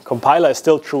compiler is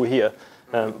still true here.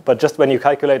 But just when you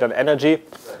calculate on energy,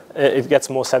 it gets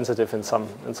more sensitive in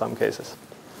some cases.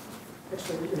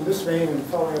 Actually, in this vein, and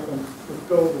following up on what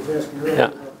Bill was asking earlier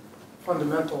about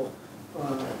fundamental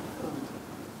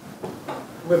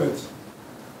limits,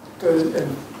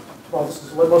 and well, this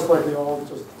is most likely all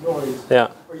just noise.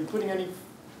 Yeah. Are you putting any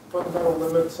fundamental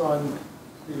limits on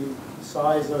the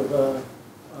size of an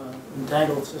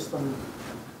entangled system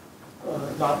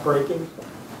not breaking?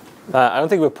 I don't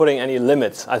think we're putting any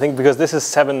limits. I think because this is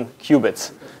 7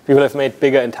 qubits, people have made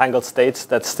bigger entangled states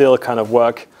that still kind of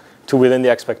work to within the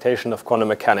expectation of quantum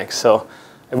mechanics. So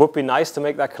it would be nice to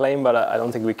make that claim, but I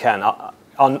don't think we can.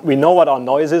 We know what our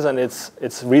noise is, and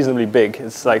it's reasonably big.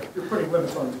 It's like you're putting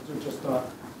limits on it, you're just not.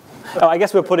 Oh, I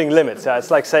guess we're putting limits. Yeah,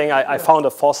 it's like saying I found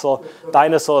a fossil.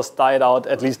 Dinosaurs died out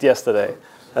at least yesterday.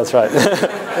 That's right.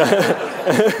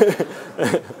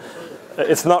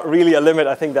 It's not really a limit.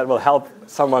 I think that will help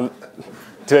someone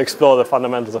to explore the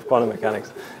fundamentals of quantum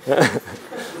mechanics.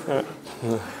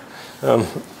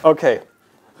 Okay.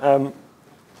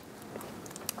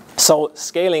 So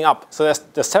scaling up. So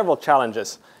there's several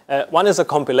challenges. One is a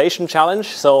compilation challenge.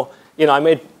 So I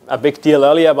made a big deal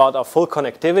earlier about our full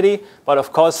connectivity, but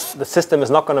of course the system is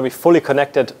not going to be fully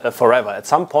connected forever. At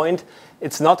some point,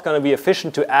 it's not going to be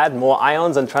efficient to add more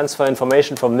ions and transfer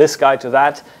information from this guy to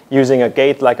that using a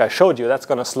gate like I showed you. That's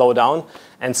going to slow down.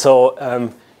 And so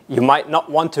you might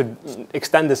not want to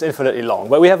extend this infinitely long.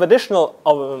 But we have additional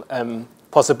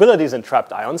possibilities in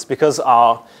trapped ions because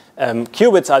our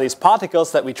qubits are these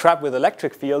particles that we trap with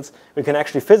electric fields. We can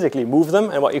actually physically move them.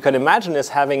 And what you can imagine is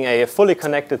having a fully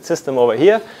connected system over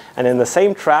here, and in the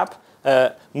same trap,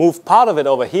 move part of it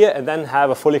over here and then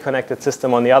have a fully connected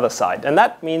system on the other side. And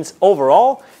that means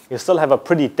overall, you still have a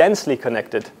pretty densely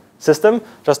connected system,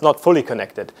 just not fully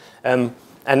connected. And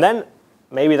then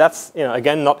maybe that's,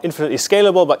 again, not infinitely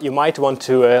scalable, but you might want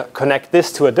to connect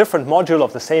this to a different module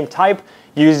of the same type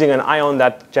using an ion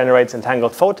that generates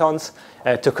entangled photons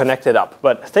to connect it up.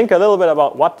 But think a little bit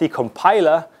about what the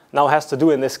compiler now has to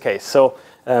do in this case. So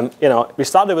we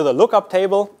started with a lookup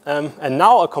table, and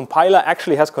now a compiler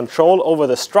actually has control over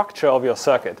the structure of your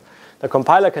circuit. The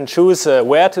compiler can choose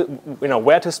where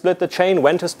to split the chain,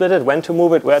 when to split it, when to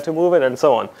move it, where to move it, and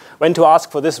so on. When to ask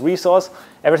for this resource.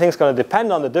 Everything's going to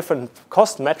depend on the different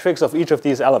cost metrics of each of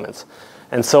these elements.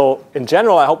 And so, in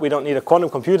general, I hope we don't need a quantum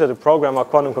computer to program our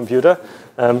quantum computer.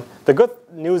 The good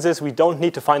news is we don't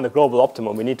need to find the global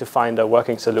optimum. We need to find a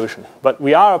working solution. But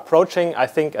we are approaching, I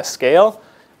think, a scale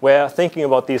where thinking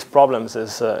about these problems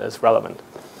is relevant.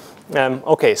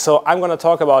 Okay, so I'm going to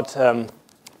talk about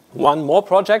one more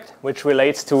project, which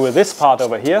relates to this part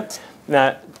over here,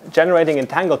 generating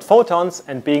entangled photons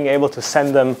and being able to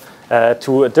send them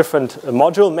to a different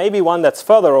module, maybe one that's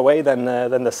further away than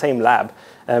the same lab.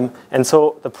 And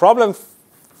so the problem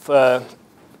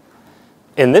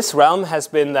in this realm has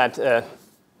been that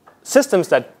systems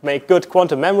that make good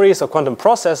quantum memories or quantum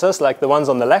processors, like the ones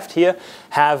on the left here,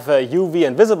 have UV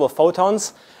and visible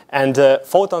photons. And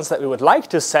photons that we would like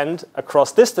to send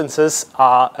across distances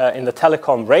are in the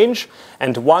telecom range.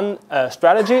 And one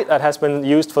strategy that has been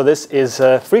used for this is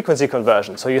frequency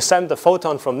conversion. So you send the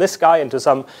photon from this guy into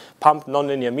some pumped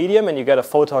nonlinear medium, and you get a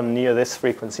photon near this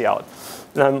frequency out.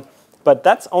 But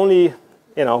that's only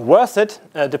worth it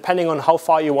depending on how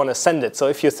far you want to send it. So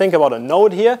if you think about a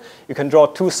node here, you can draw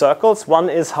two circles. One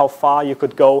is how far you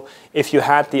could go if you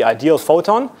had the ideal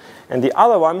photon. And the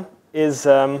other one is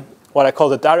what I call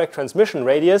the direct transmission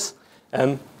radius.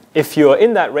 If you're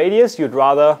in that radius, you'd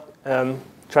rather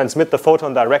transmit the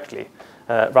photon directly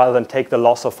rather than take the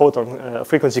loss of photon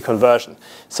frequency conversion.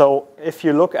 So if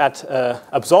you look at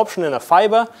absorption in a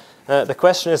fiber, the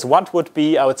question is what would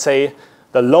be, I would say,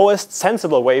 the lowest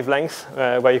sensible wavelength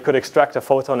where you could extract a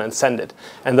photon and send it.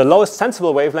 And the lowest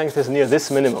sensible wavelength is near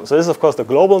this minimum. So this is, of course, the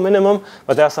global minimum,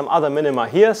 but there are some other minima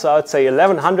here. So I would say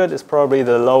 1100 is probably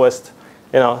the lowest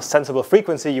sensible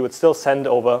frequency you would still send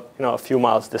over a few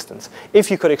miles distance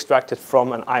if you could extract it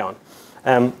from an ion.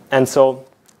 And so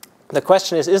the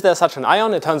question is there such an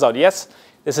ion? It turns out yes.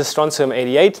 This is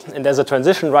strontium-88, and there's a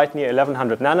transition right near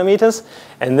 1100 nanometers.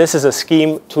 And this is a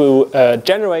scheme to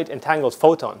generate entangled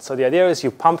photons. So the idea is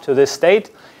you pump to this state,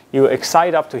 you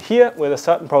excite up to here. With a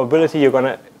certain probability, you're going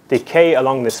to decay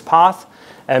along this path.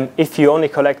 If you only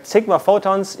collect sigma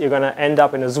photons, you're going to end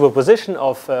up in a superposition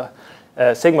of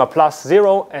sigma plus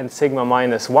 0 and sigma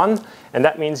minus 1. And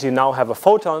that means you now have a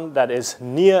photon that is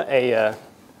near a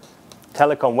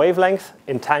telecom wavelength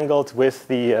entangled with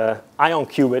the ion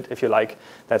qubit, if you like,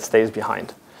 that stays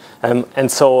behind. And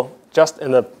so just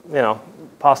in the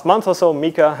past month or so,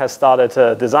 Mika has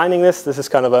started designing this. This is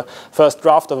kind of a first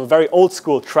draft of a very old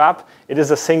school trap. It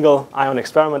is a single ion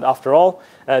experiment after all.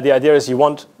 The idea is you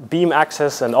want beam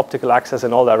access and optical access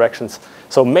in all directions.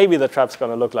 So maybe the trap's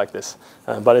going to look like this,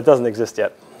 but it doesn't exist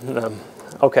yet.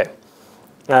 OK.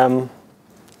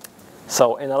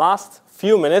 So in the last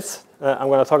few minutes, I'm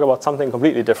going to talk about something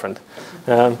completely different.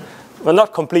 Well,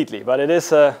 not completely, but it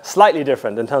is slightly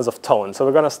different in terms of tone. So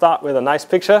we're going to start with a nice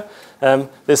picture.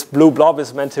 This blue blob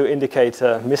is meant to indicate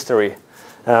mystery.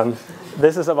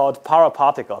 This is about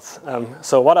paraparticles.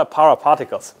 So what are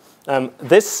paraparticles?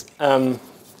 This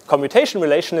commutation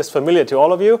relation is familiar to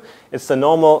all of you. It's the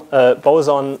normal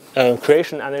boson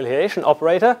creation annihilation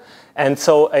operator. And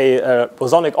so a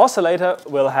bosonic oscillator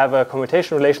will have a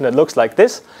commutation relation that looks like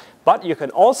this. But you can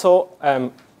also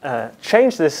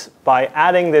change this by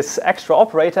adding this extra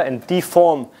operator and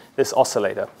deform this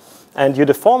oscillator. And you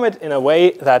deform it in a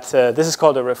way that this is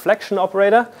called a reflection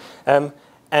operator. And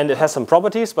it has some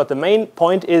properties. But the main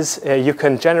point is you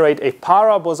can generate a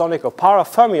parabosonic or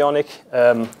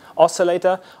parafermionic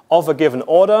oscillator of a given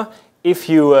order if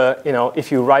you,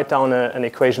 if you write down an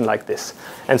equation like this.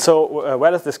 And so where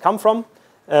does this come from?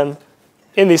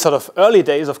 In the sort of early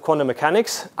days of quantum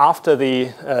mechanics, after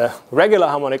the regular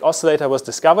harmonic oscillator was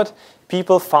discovered,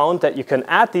 people found that you can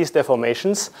add these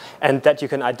deformations and that you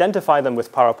can identify them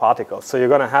with paraparticles. So you're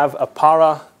going to have a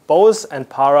para-Bose and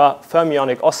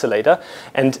para-fermionic oscillator.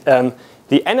 And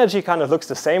the energy kind of looks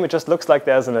the same. It just looks like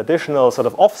there's an additional sort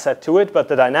of offset to it, but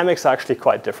the dynamics are actually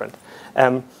quite different.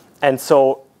 And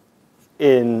so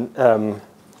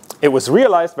it was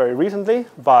realized very recently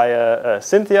by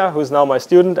Cynthia, who's now my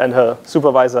student, and her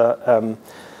supervisor,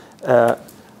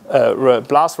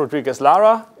 Blas Rodriguez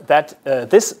Lara, that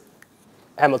this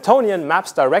Hamiltonian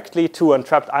maps directly to a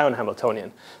trapped ion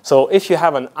Hamiltonian. So if you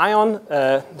have an ion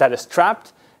that is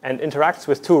trapped and interacts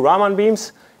with two Raman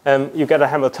beams, you get a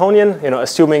Hamiltonian,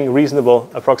 assuming reasonable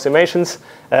approximations,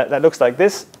 that looks like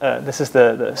this. This is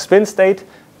the spin state.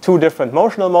 Two different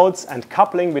motional modes and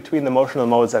coupling between the motional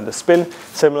modes and the spin,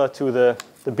 similar to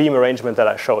the beam arrangement that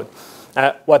I showed.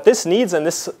 What this needs, and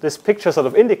this picture sort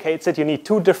of indicates it, you need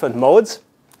two different modes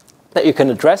that you can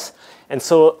address. And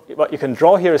so what you can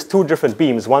draw here is two different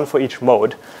beams, one for each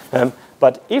mode.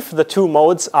 But if the two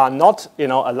modes are not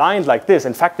aligned like this,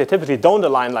 in fact, they typically don't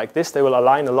align like this. They will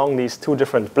align along these two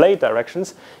different blade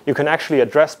directions. You can actually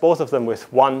address both of them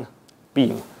with one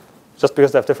beam, just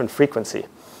because they have different frequency.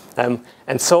 And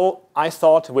so I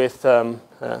thought with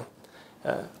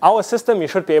our system, you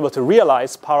should be able to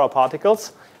realize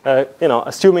paraparticles,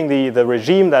 assuming the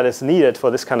regime that is needed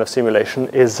for this kind of simulation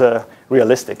is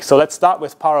realistic. So let's start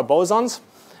with parabosons.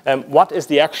 What is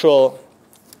the actual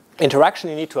interaction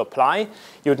you need to apply?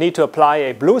 You would need to apply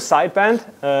a blue sideband,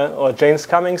 or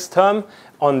Jaynes-Cummings term,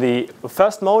 on the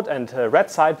first mode and a red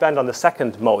sideband on the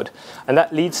second mode. And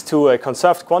that leads to a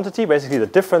conserved quantity, basically the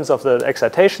difference of the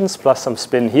excitations plus some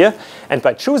spin here. And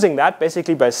by choosing that,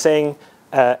 basically by saying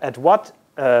at what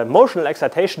motional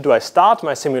excitation do I start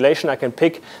my simulation, I can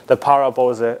pick the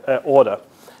Parabose order.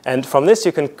 And from this,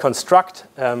 you can construct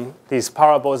these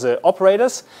Parabose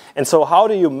operators. And so how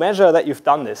do you measure that you've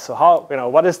done this? So how,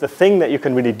 what is the thing that you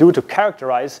can really do to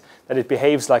characterize that it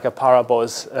behaves like a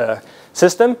Parabose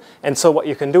system? And so what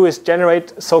you can do is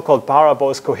generate so-called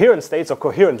Parabose coherent states or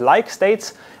coherent-like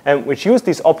states, which use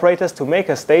these operators to make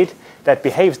a state that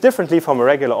behaves differently from a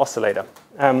regular oscillator.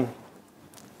 And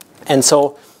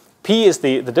so P is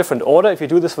the different order. If you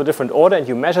do this for different order and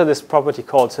you measure this property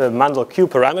called Mandel Q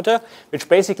parameter, which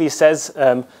basically says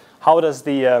how does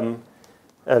the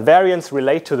variance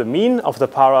relate to the mean of the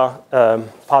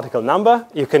particle number,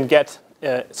 you can get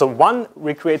so 1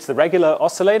 recreates the regular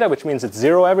oscillator, which means it's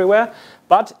 0 everywhere.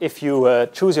 But if you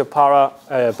choose your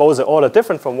para-Bose order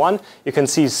different from 1, you can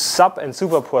see sub- and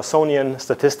super-Poissonian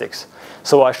statistics.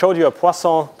 So I showed you a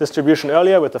Poisson distribution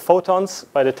earlier with the photons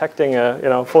by detecting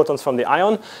photons from the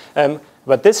ion.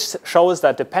 But this shows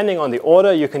that depending on the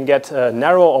order, you can get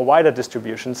narrow or wider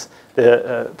distributions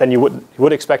than you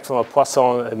would expect from a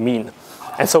Poisson mean.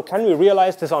 And so can we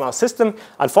realize this on our system?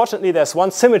 Unfortunately, there's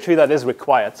one symmetry that is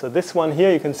required. So this one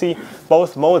here, you can see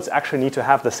both modes actually need to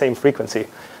have the same frequency.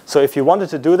 So if you wanted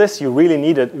to do this, you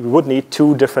would need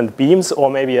 2 different beams or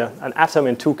maybe an atom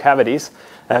in 2 cavities.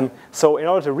 So in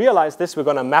order to realize this, we're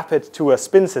going to map it to a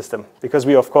spin system because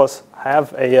we, of course,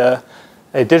 have a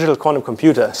digital quantum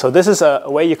computer. So this is a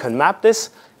way you can map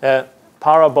this.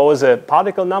 Para-Bose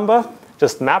particle number,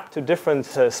 just map to different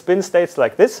spin states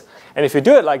like this. And if you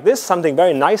do it like this, something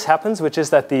very nice happens, which is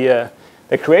that the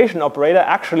creation operator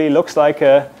actually looks like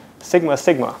a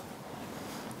sigma-sigma,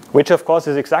 which of course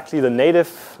is exactly the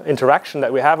native interaction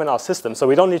that we have in our system. So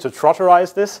we don't need to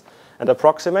trotterize this and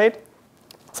approximate.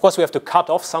 Of course, we have to cut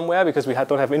off somewhere because we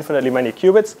don't have infinitely many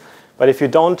qubits. But if you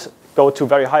don't go to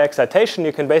very high excitation,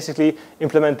 you can basically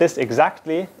implement this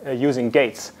exactly using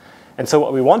gates. And so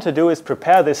what we want to do is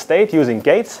prepare this state using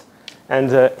gates.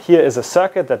 And here is a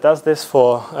circuit that does this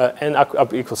for n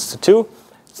up equals to 2.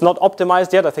 It's not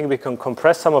optimized yet. I think we can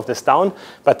compress some of this down.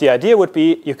 But the idea would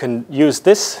be you can use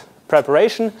this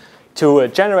preparation to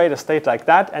generate a state like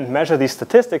that and measure these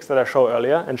statistics that I showed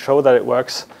earlier and show that it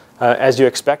works as you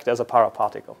expect as a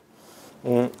paraparticle.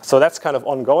 So that's kind of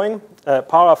ongoing.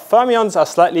 Para-fermions are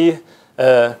slightly,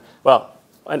 well,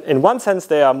 in one sense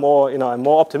they are more, I'm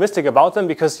more optimistic about them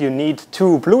because you need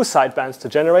 2 blue sidebands to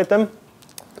generate them.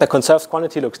 The conserved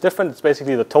quantity looks different. It's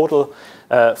basically the total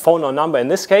phonon number in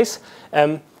this case.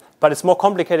 But it's more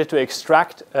complicated to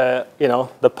extract,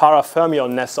 the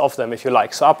para-fermionness of them, if you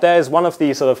like. So up there is one of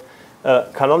the sort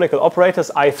of canonical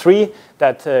operators, I3,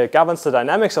 that governs the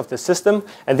dynamics of the system.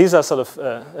 And these are sort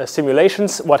of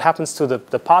simulations. What happens to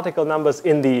the particle numbers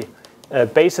in the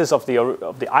basis of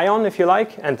the ion, if you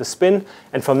like, and the spin.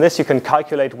 And from this, you can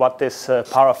calculate what this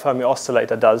para-Fermi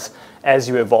oscillator does as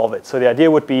you evolve it. So the idea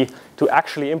would be to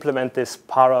actually implement this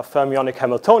para-fermionic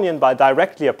Hamiltonian by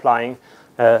directly applying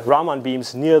Raman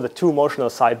beams near the 2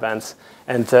 motional sidebands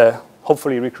and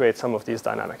hopefully recreate some of these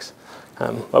dynamics.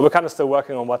 But we're kind of still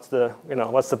working on what's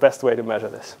the best way to measure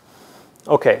this.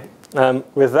 OK,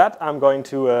 with that, I'm going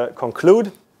to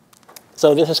conclude.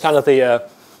 So this is kind of the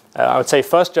I would say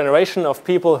first generation of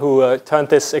people who turned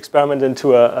this experiment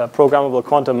into a programmable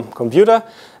quantum computer.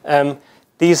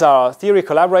 These are theory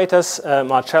collaborators,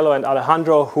 Marcello and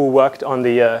Alejandro, who worked on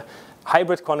the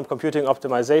hybrid quantum computing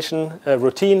optimization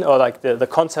routine, or like the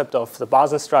concept of the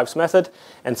bars and stripes method,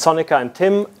 and Sonika and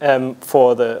Tim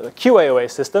for the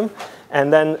QAOA system.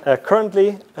 And then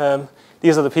currently,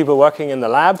 these are the people working in the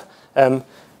lab.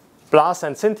 Blas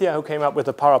and Cynthia, who came up with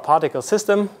the paraparticle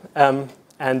system.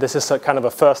 And this is kind of a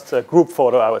first group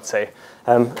photo, I would say.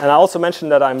 And I also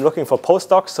mentioned that I'm looking for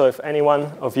postdocs. So if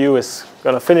anyone of you is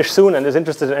going to finish soon and is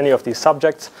interested in any of these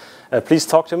subjects, please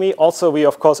talk to me. Also, we,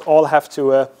 of course, all have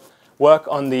to work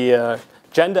on the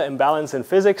gender imbalance in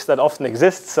physics that often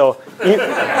exists. So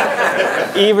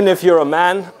even if you're a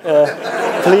man,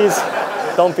 please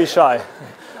don't be shy.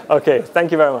 OK,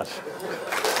 thank you very much.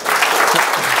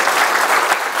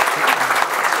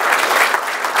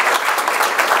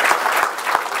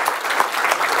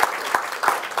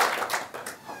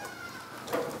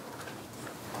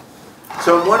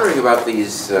 So I'm wondering about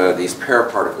these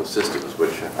paraparticle systems,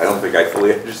 which I don't think I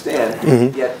fully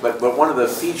understand yet. But one of the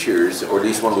features, or at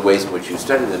least one of the ways in which you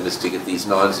study them, is to get these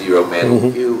non-zero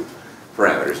Mandel Q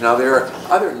parameters. Now there are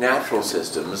other natural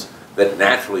systems that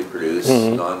naturally produce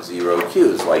non-zero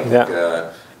Qs, like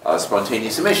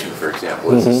spontaneous emission, for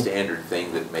example, is a standard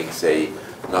thing that makes a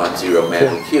non-zero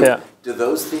Mandel Q. Yeah. Do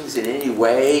those things in any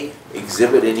way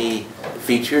exhibit any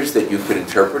features that you could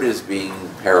interpret as being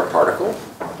paraparticle?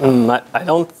 I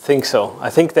don't think so. I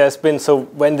think there's been, so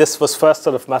when this was first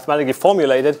sort of mathematically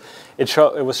formulated, it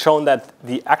was shown that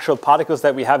the actual particles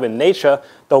that we have in nature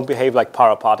don't behave like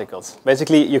paraparticles.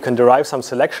 Basically, you can derive some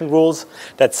selection rules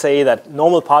that say that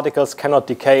normal particles cannot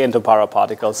decay into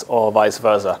paraparticles or vice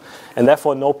versa. And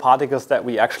therefore, no particles that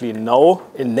we actually know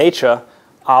in nature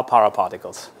are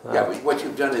paraparticles. Yeah, but what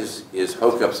you've done is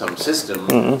hook up some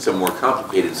system, some more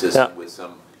complicated system with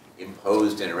some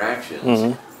imposed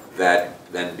interactions that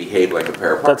then behave like a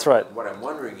paraparticle. That's right. And what I'm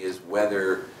wondering is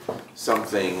whether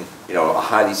something, a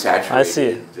highly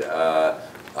saturated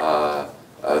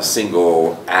a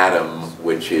single atom,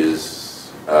 which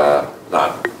is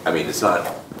not, I mean, it's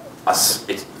not,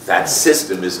 it's that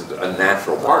system isn't a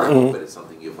natural particle, but it's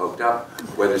something you've hooked up,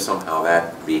 whether somehow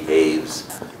that behaves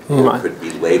or could be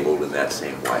labeled in that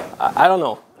same way. I don't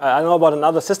know. I don't know about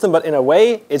another system, but in a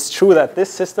way, it's true that this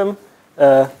system,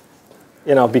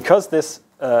 because this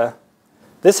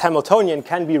Hamiltonian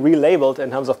can be relabeled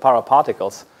in terms of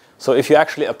paraparticles. So if you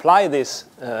actually apply this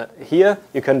here,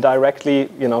 you can directly,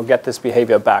 get this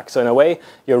behavior back. So in a way,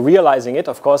 you're realizing it.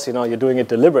 Of course, you're doing it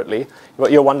deliberately.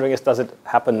 What you're wondering is, does it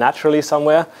happen naturally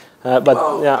somewhere?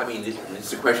 Well, yeah. I mean,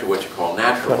 it's a question of what you call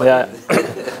natural. Yeah,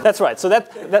 that's right. So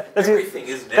that's everything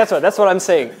is natural. That's right. That's what I'm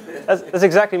saying. That's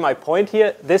exactly my point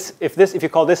here. If you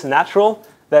call this natural,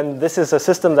 then this is a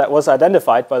system that was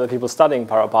identified by the people studying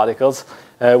paraparticles,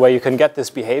 where you can get this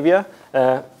behavior,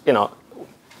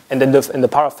 And in the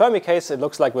parafermi case, it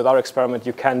looks like with our experiment,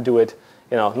 you can do it,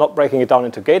 not breaking it down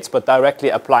into gates, but directly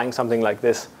applying something like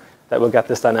this that will get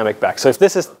this dynamic back. So if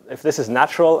this is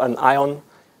natural, an ion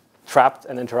trapped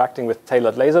and interacting with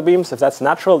tailored laser beams, if that's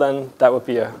natural, then that would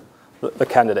be the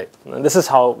candidate. And this is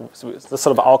sort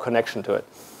of our connection to it.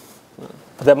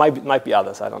 But there might be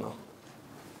others, I don't know.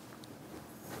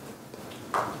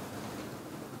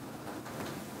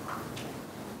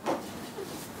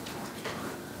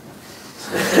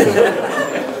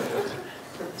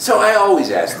 So I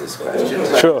always ask this question.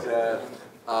 Sure.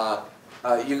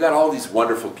 You got all these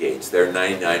wonderful gates. They're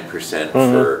 99%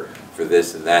 for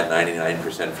this and that,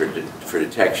 99% for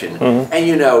detection, and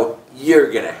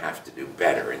you're going to have to do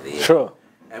better in the end. Sure.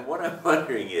 And what I'm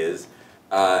wondering is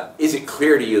it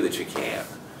clear to you that you can?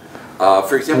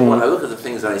 For example, when I look at the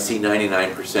things that I see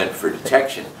 99% for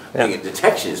detection, I think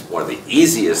detection is one of the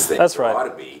easiest things That's there right. ought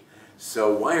to be.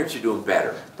 So why aren't you doing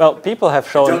better? Well, people have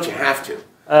shown. Don't you have to?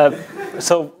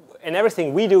 So in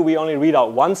everything we do, we only read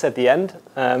out once at the end.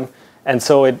 And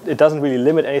so it doesn't really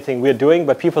limit anything we're doing.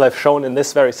 But people have shown in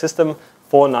this very system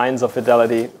 4 nines of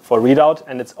fidelity for readout.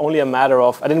 And it's only a matter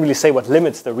of, I didn't really say what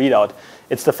limits the readout.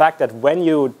 It's the fact that when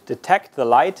you detect the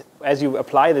light, as you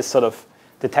apply this sort of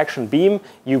detection beam,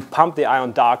 you pump the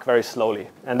ion dark very slowly.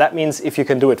 And that means if you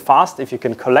can do it fast, if you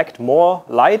can collect more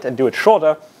light and do it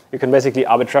shorter, you can basically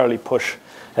arbitrarily push.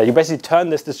 You basically turn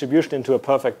this distribution into a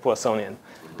perfect Poissonian.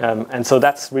 And so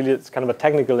that's really, it's kind of a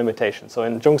technical limitation. So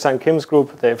in Jung-Sang Kim's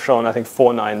group, they've shown, I think,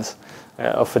 4 nines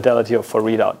of fidelity for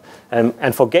readout.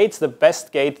 And for gates, the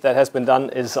best gate that has been done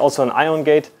is also an ion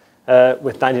gate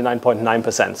with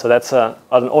 99.9%. So that's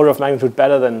an order of magnitude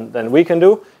better than we can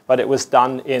do, but it was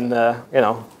done in,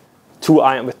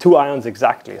 with 2 ions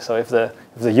exactly. So if the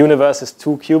universe is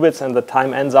 2 qubits and the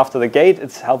time ends after the gate,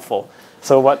 it's helpful.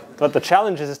 So what the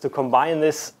challenge is to combine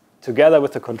this together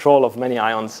with the control of many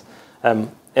ions.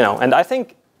 And I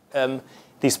think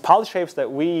these pulse shapes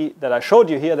that I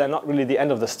showed you here, they're not really the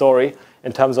end of the story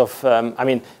in terms of,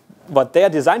 what they are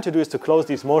designed to do is to close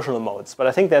these motional modes. But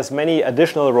I think there's many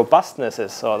additional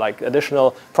robustnesses or like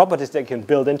additional properties that you can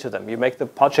build into them. You make the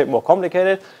pulse shape more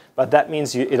complicated, but that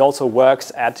means it also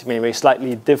works at maybe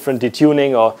slightly different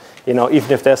detuning, or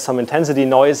even if there's some intensity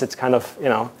noise, it's kind of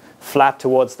flat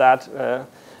towards that.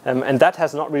 And that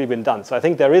has not really been done. So I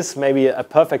think there is maybe a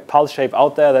perfect pulse shape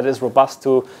out there that is robust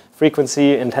to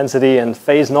frequency, intensity, and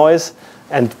phase noise,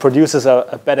 and produces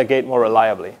a better gate more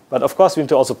reliably. But of course, we need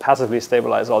to also passively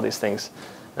stabilize all these things.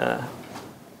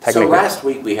 So last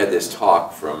week we had this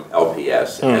talk from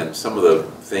LPS, and some of the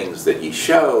things that he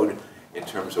showed in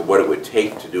terms of what it would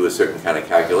take to do a certain kind of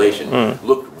calculation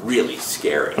looked really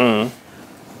scary.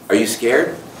 Are you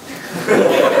scared?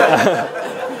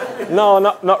 No,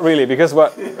 not really, because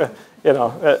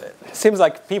it seems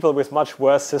like people with much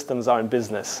worse systems are in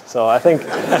business. So I think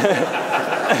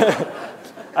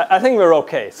I think we're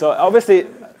okay. So obviously,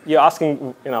 you're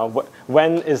asking,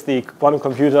 when is the quantum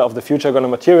computer of the future going to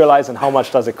materialize, and how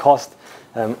much does it cost?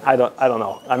 I don't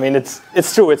know. I mean, it's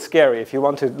true. It's scary. If you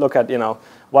want to look at,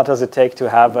 what does it take to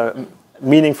have a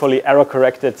meaningfully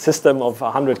error-corrected system of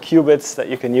 100 qubits that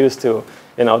you can use to,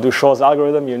 do Shor's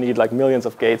algorithm, you need like millions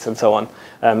of gates and so on.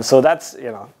 So that's,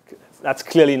 that's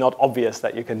clearly not obvious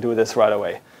that you can do this right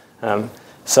away.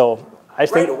 So I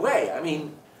think right away. I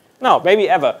mean, no, maybe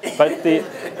ever. But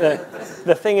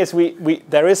the thing is,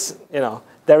 there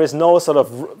is no sort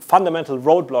of fundamental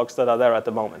roadblocks that are there at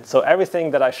the moment. So everything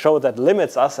that I showed that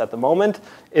limits us at the moment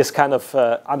is kind of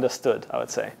understood, I would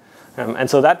say. And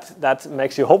so that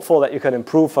makes you hopeful that you can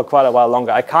improve for quite a while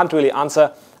longer. I can't really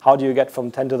answer how do you get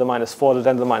from 10 to the minus 4 to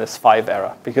 10 to the minus 5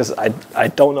 error, because I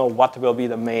don't know what will be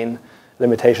the main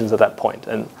limitations at that point.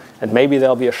 And maybe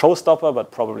there'll be a showstopper,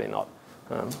 but probably not.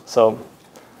 So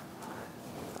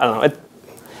I don't know.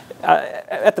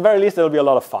 At the very least, it'll be a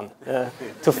lot of fun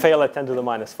to fail at 10 to the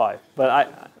minus 5. But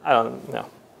I don't know.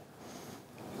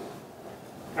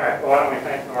 All right. Well, why don't we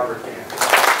thank Norbert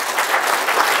again.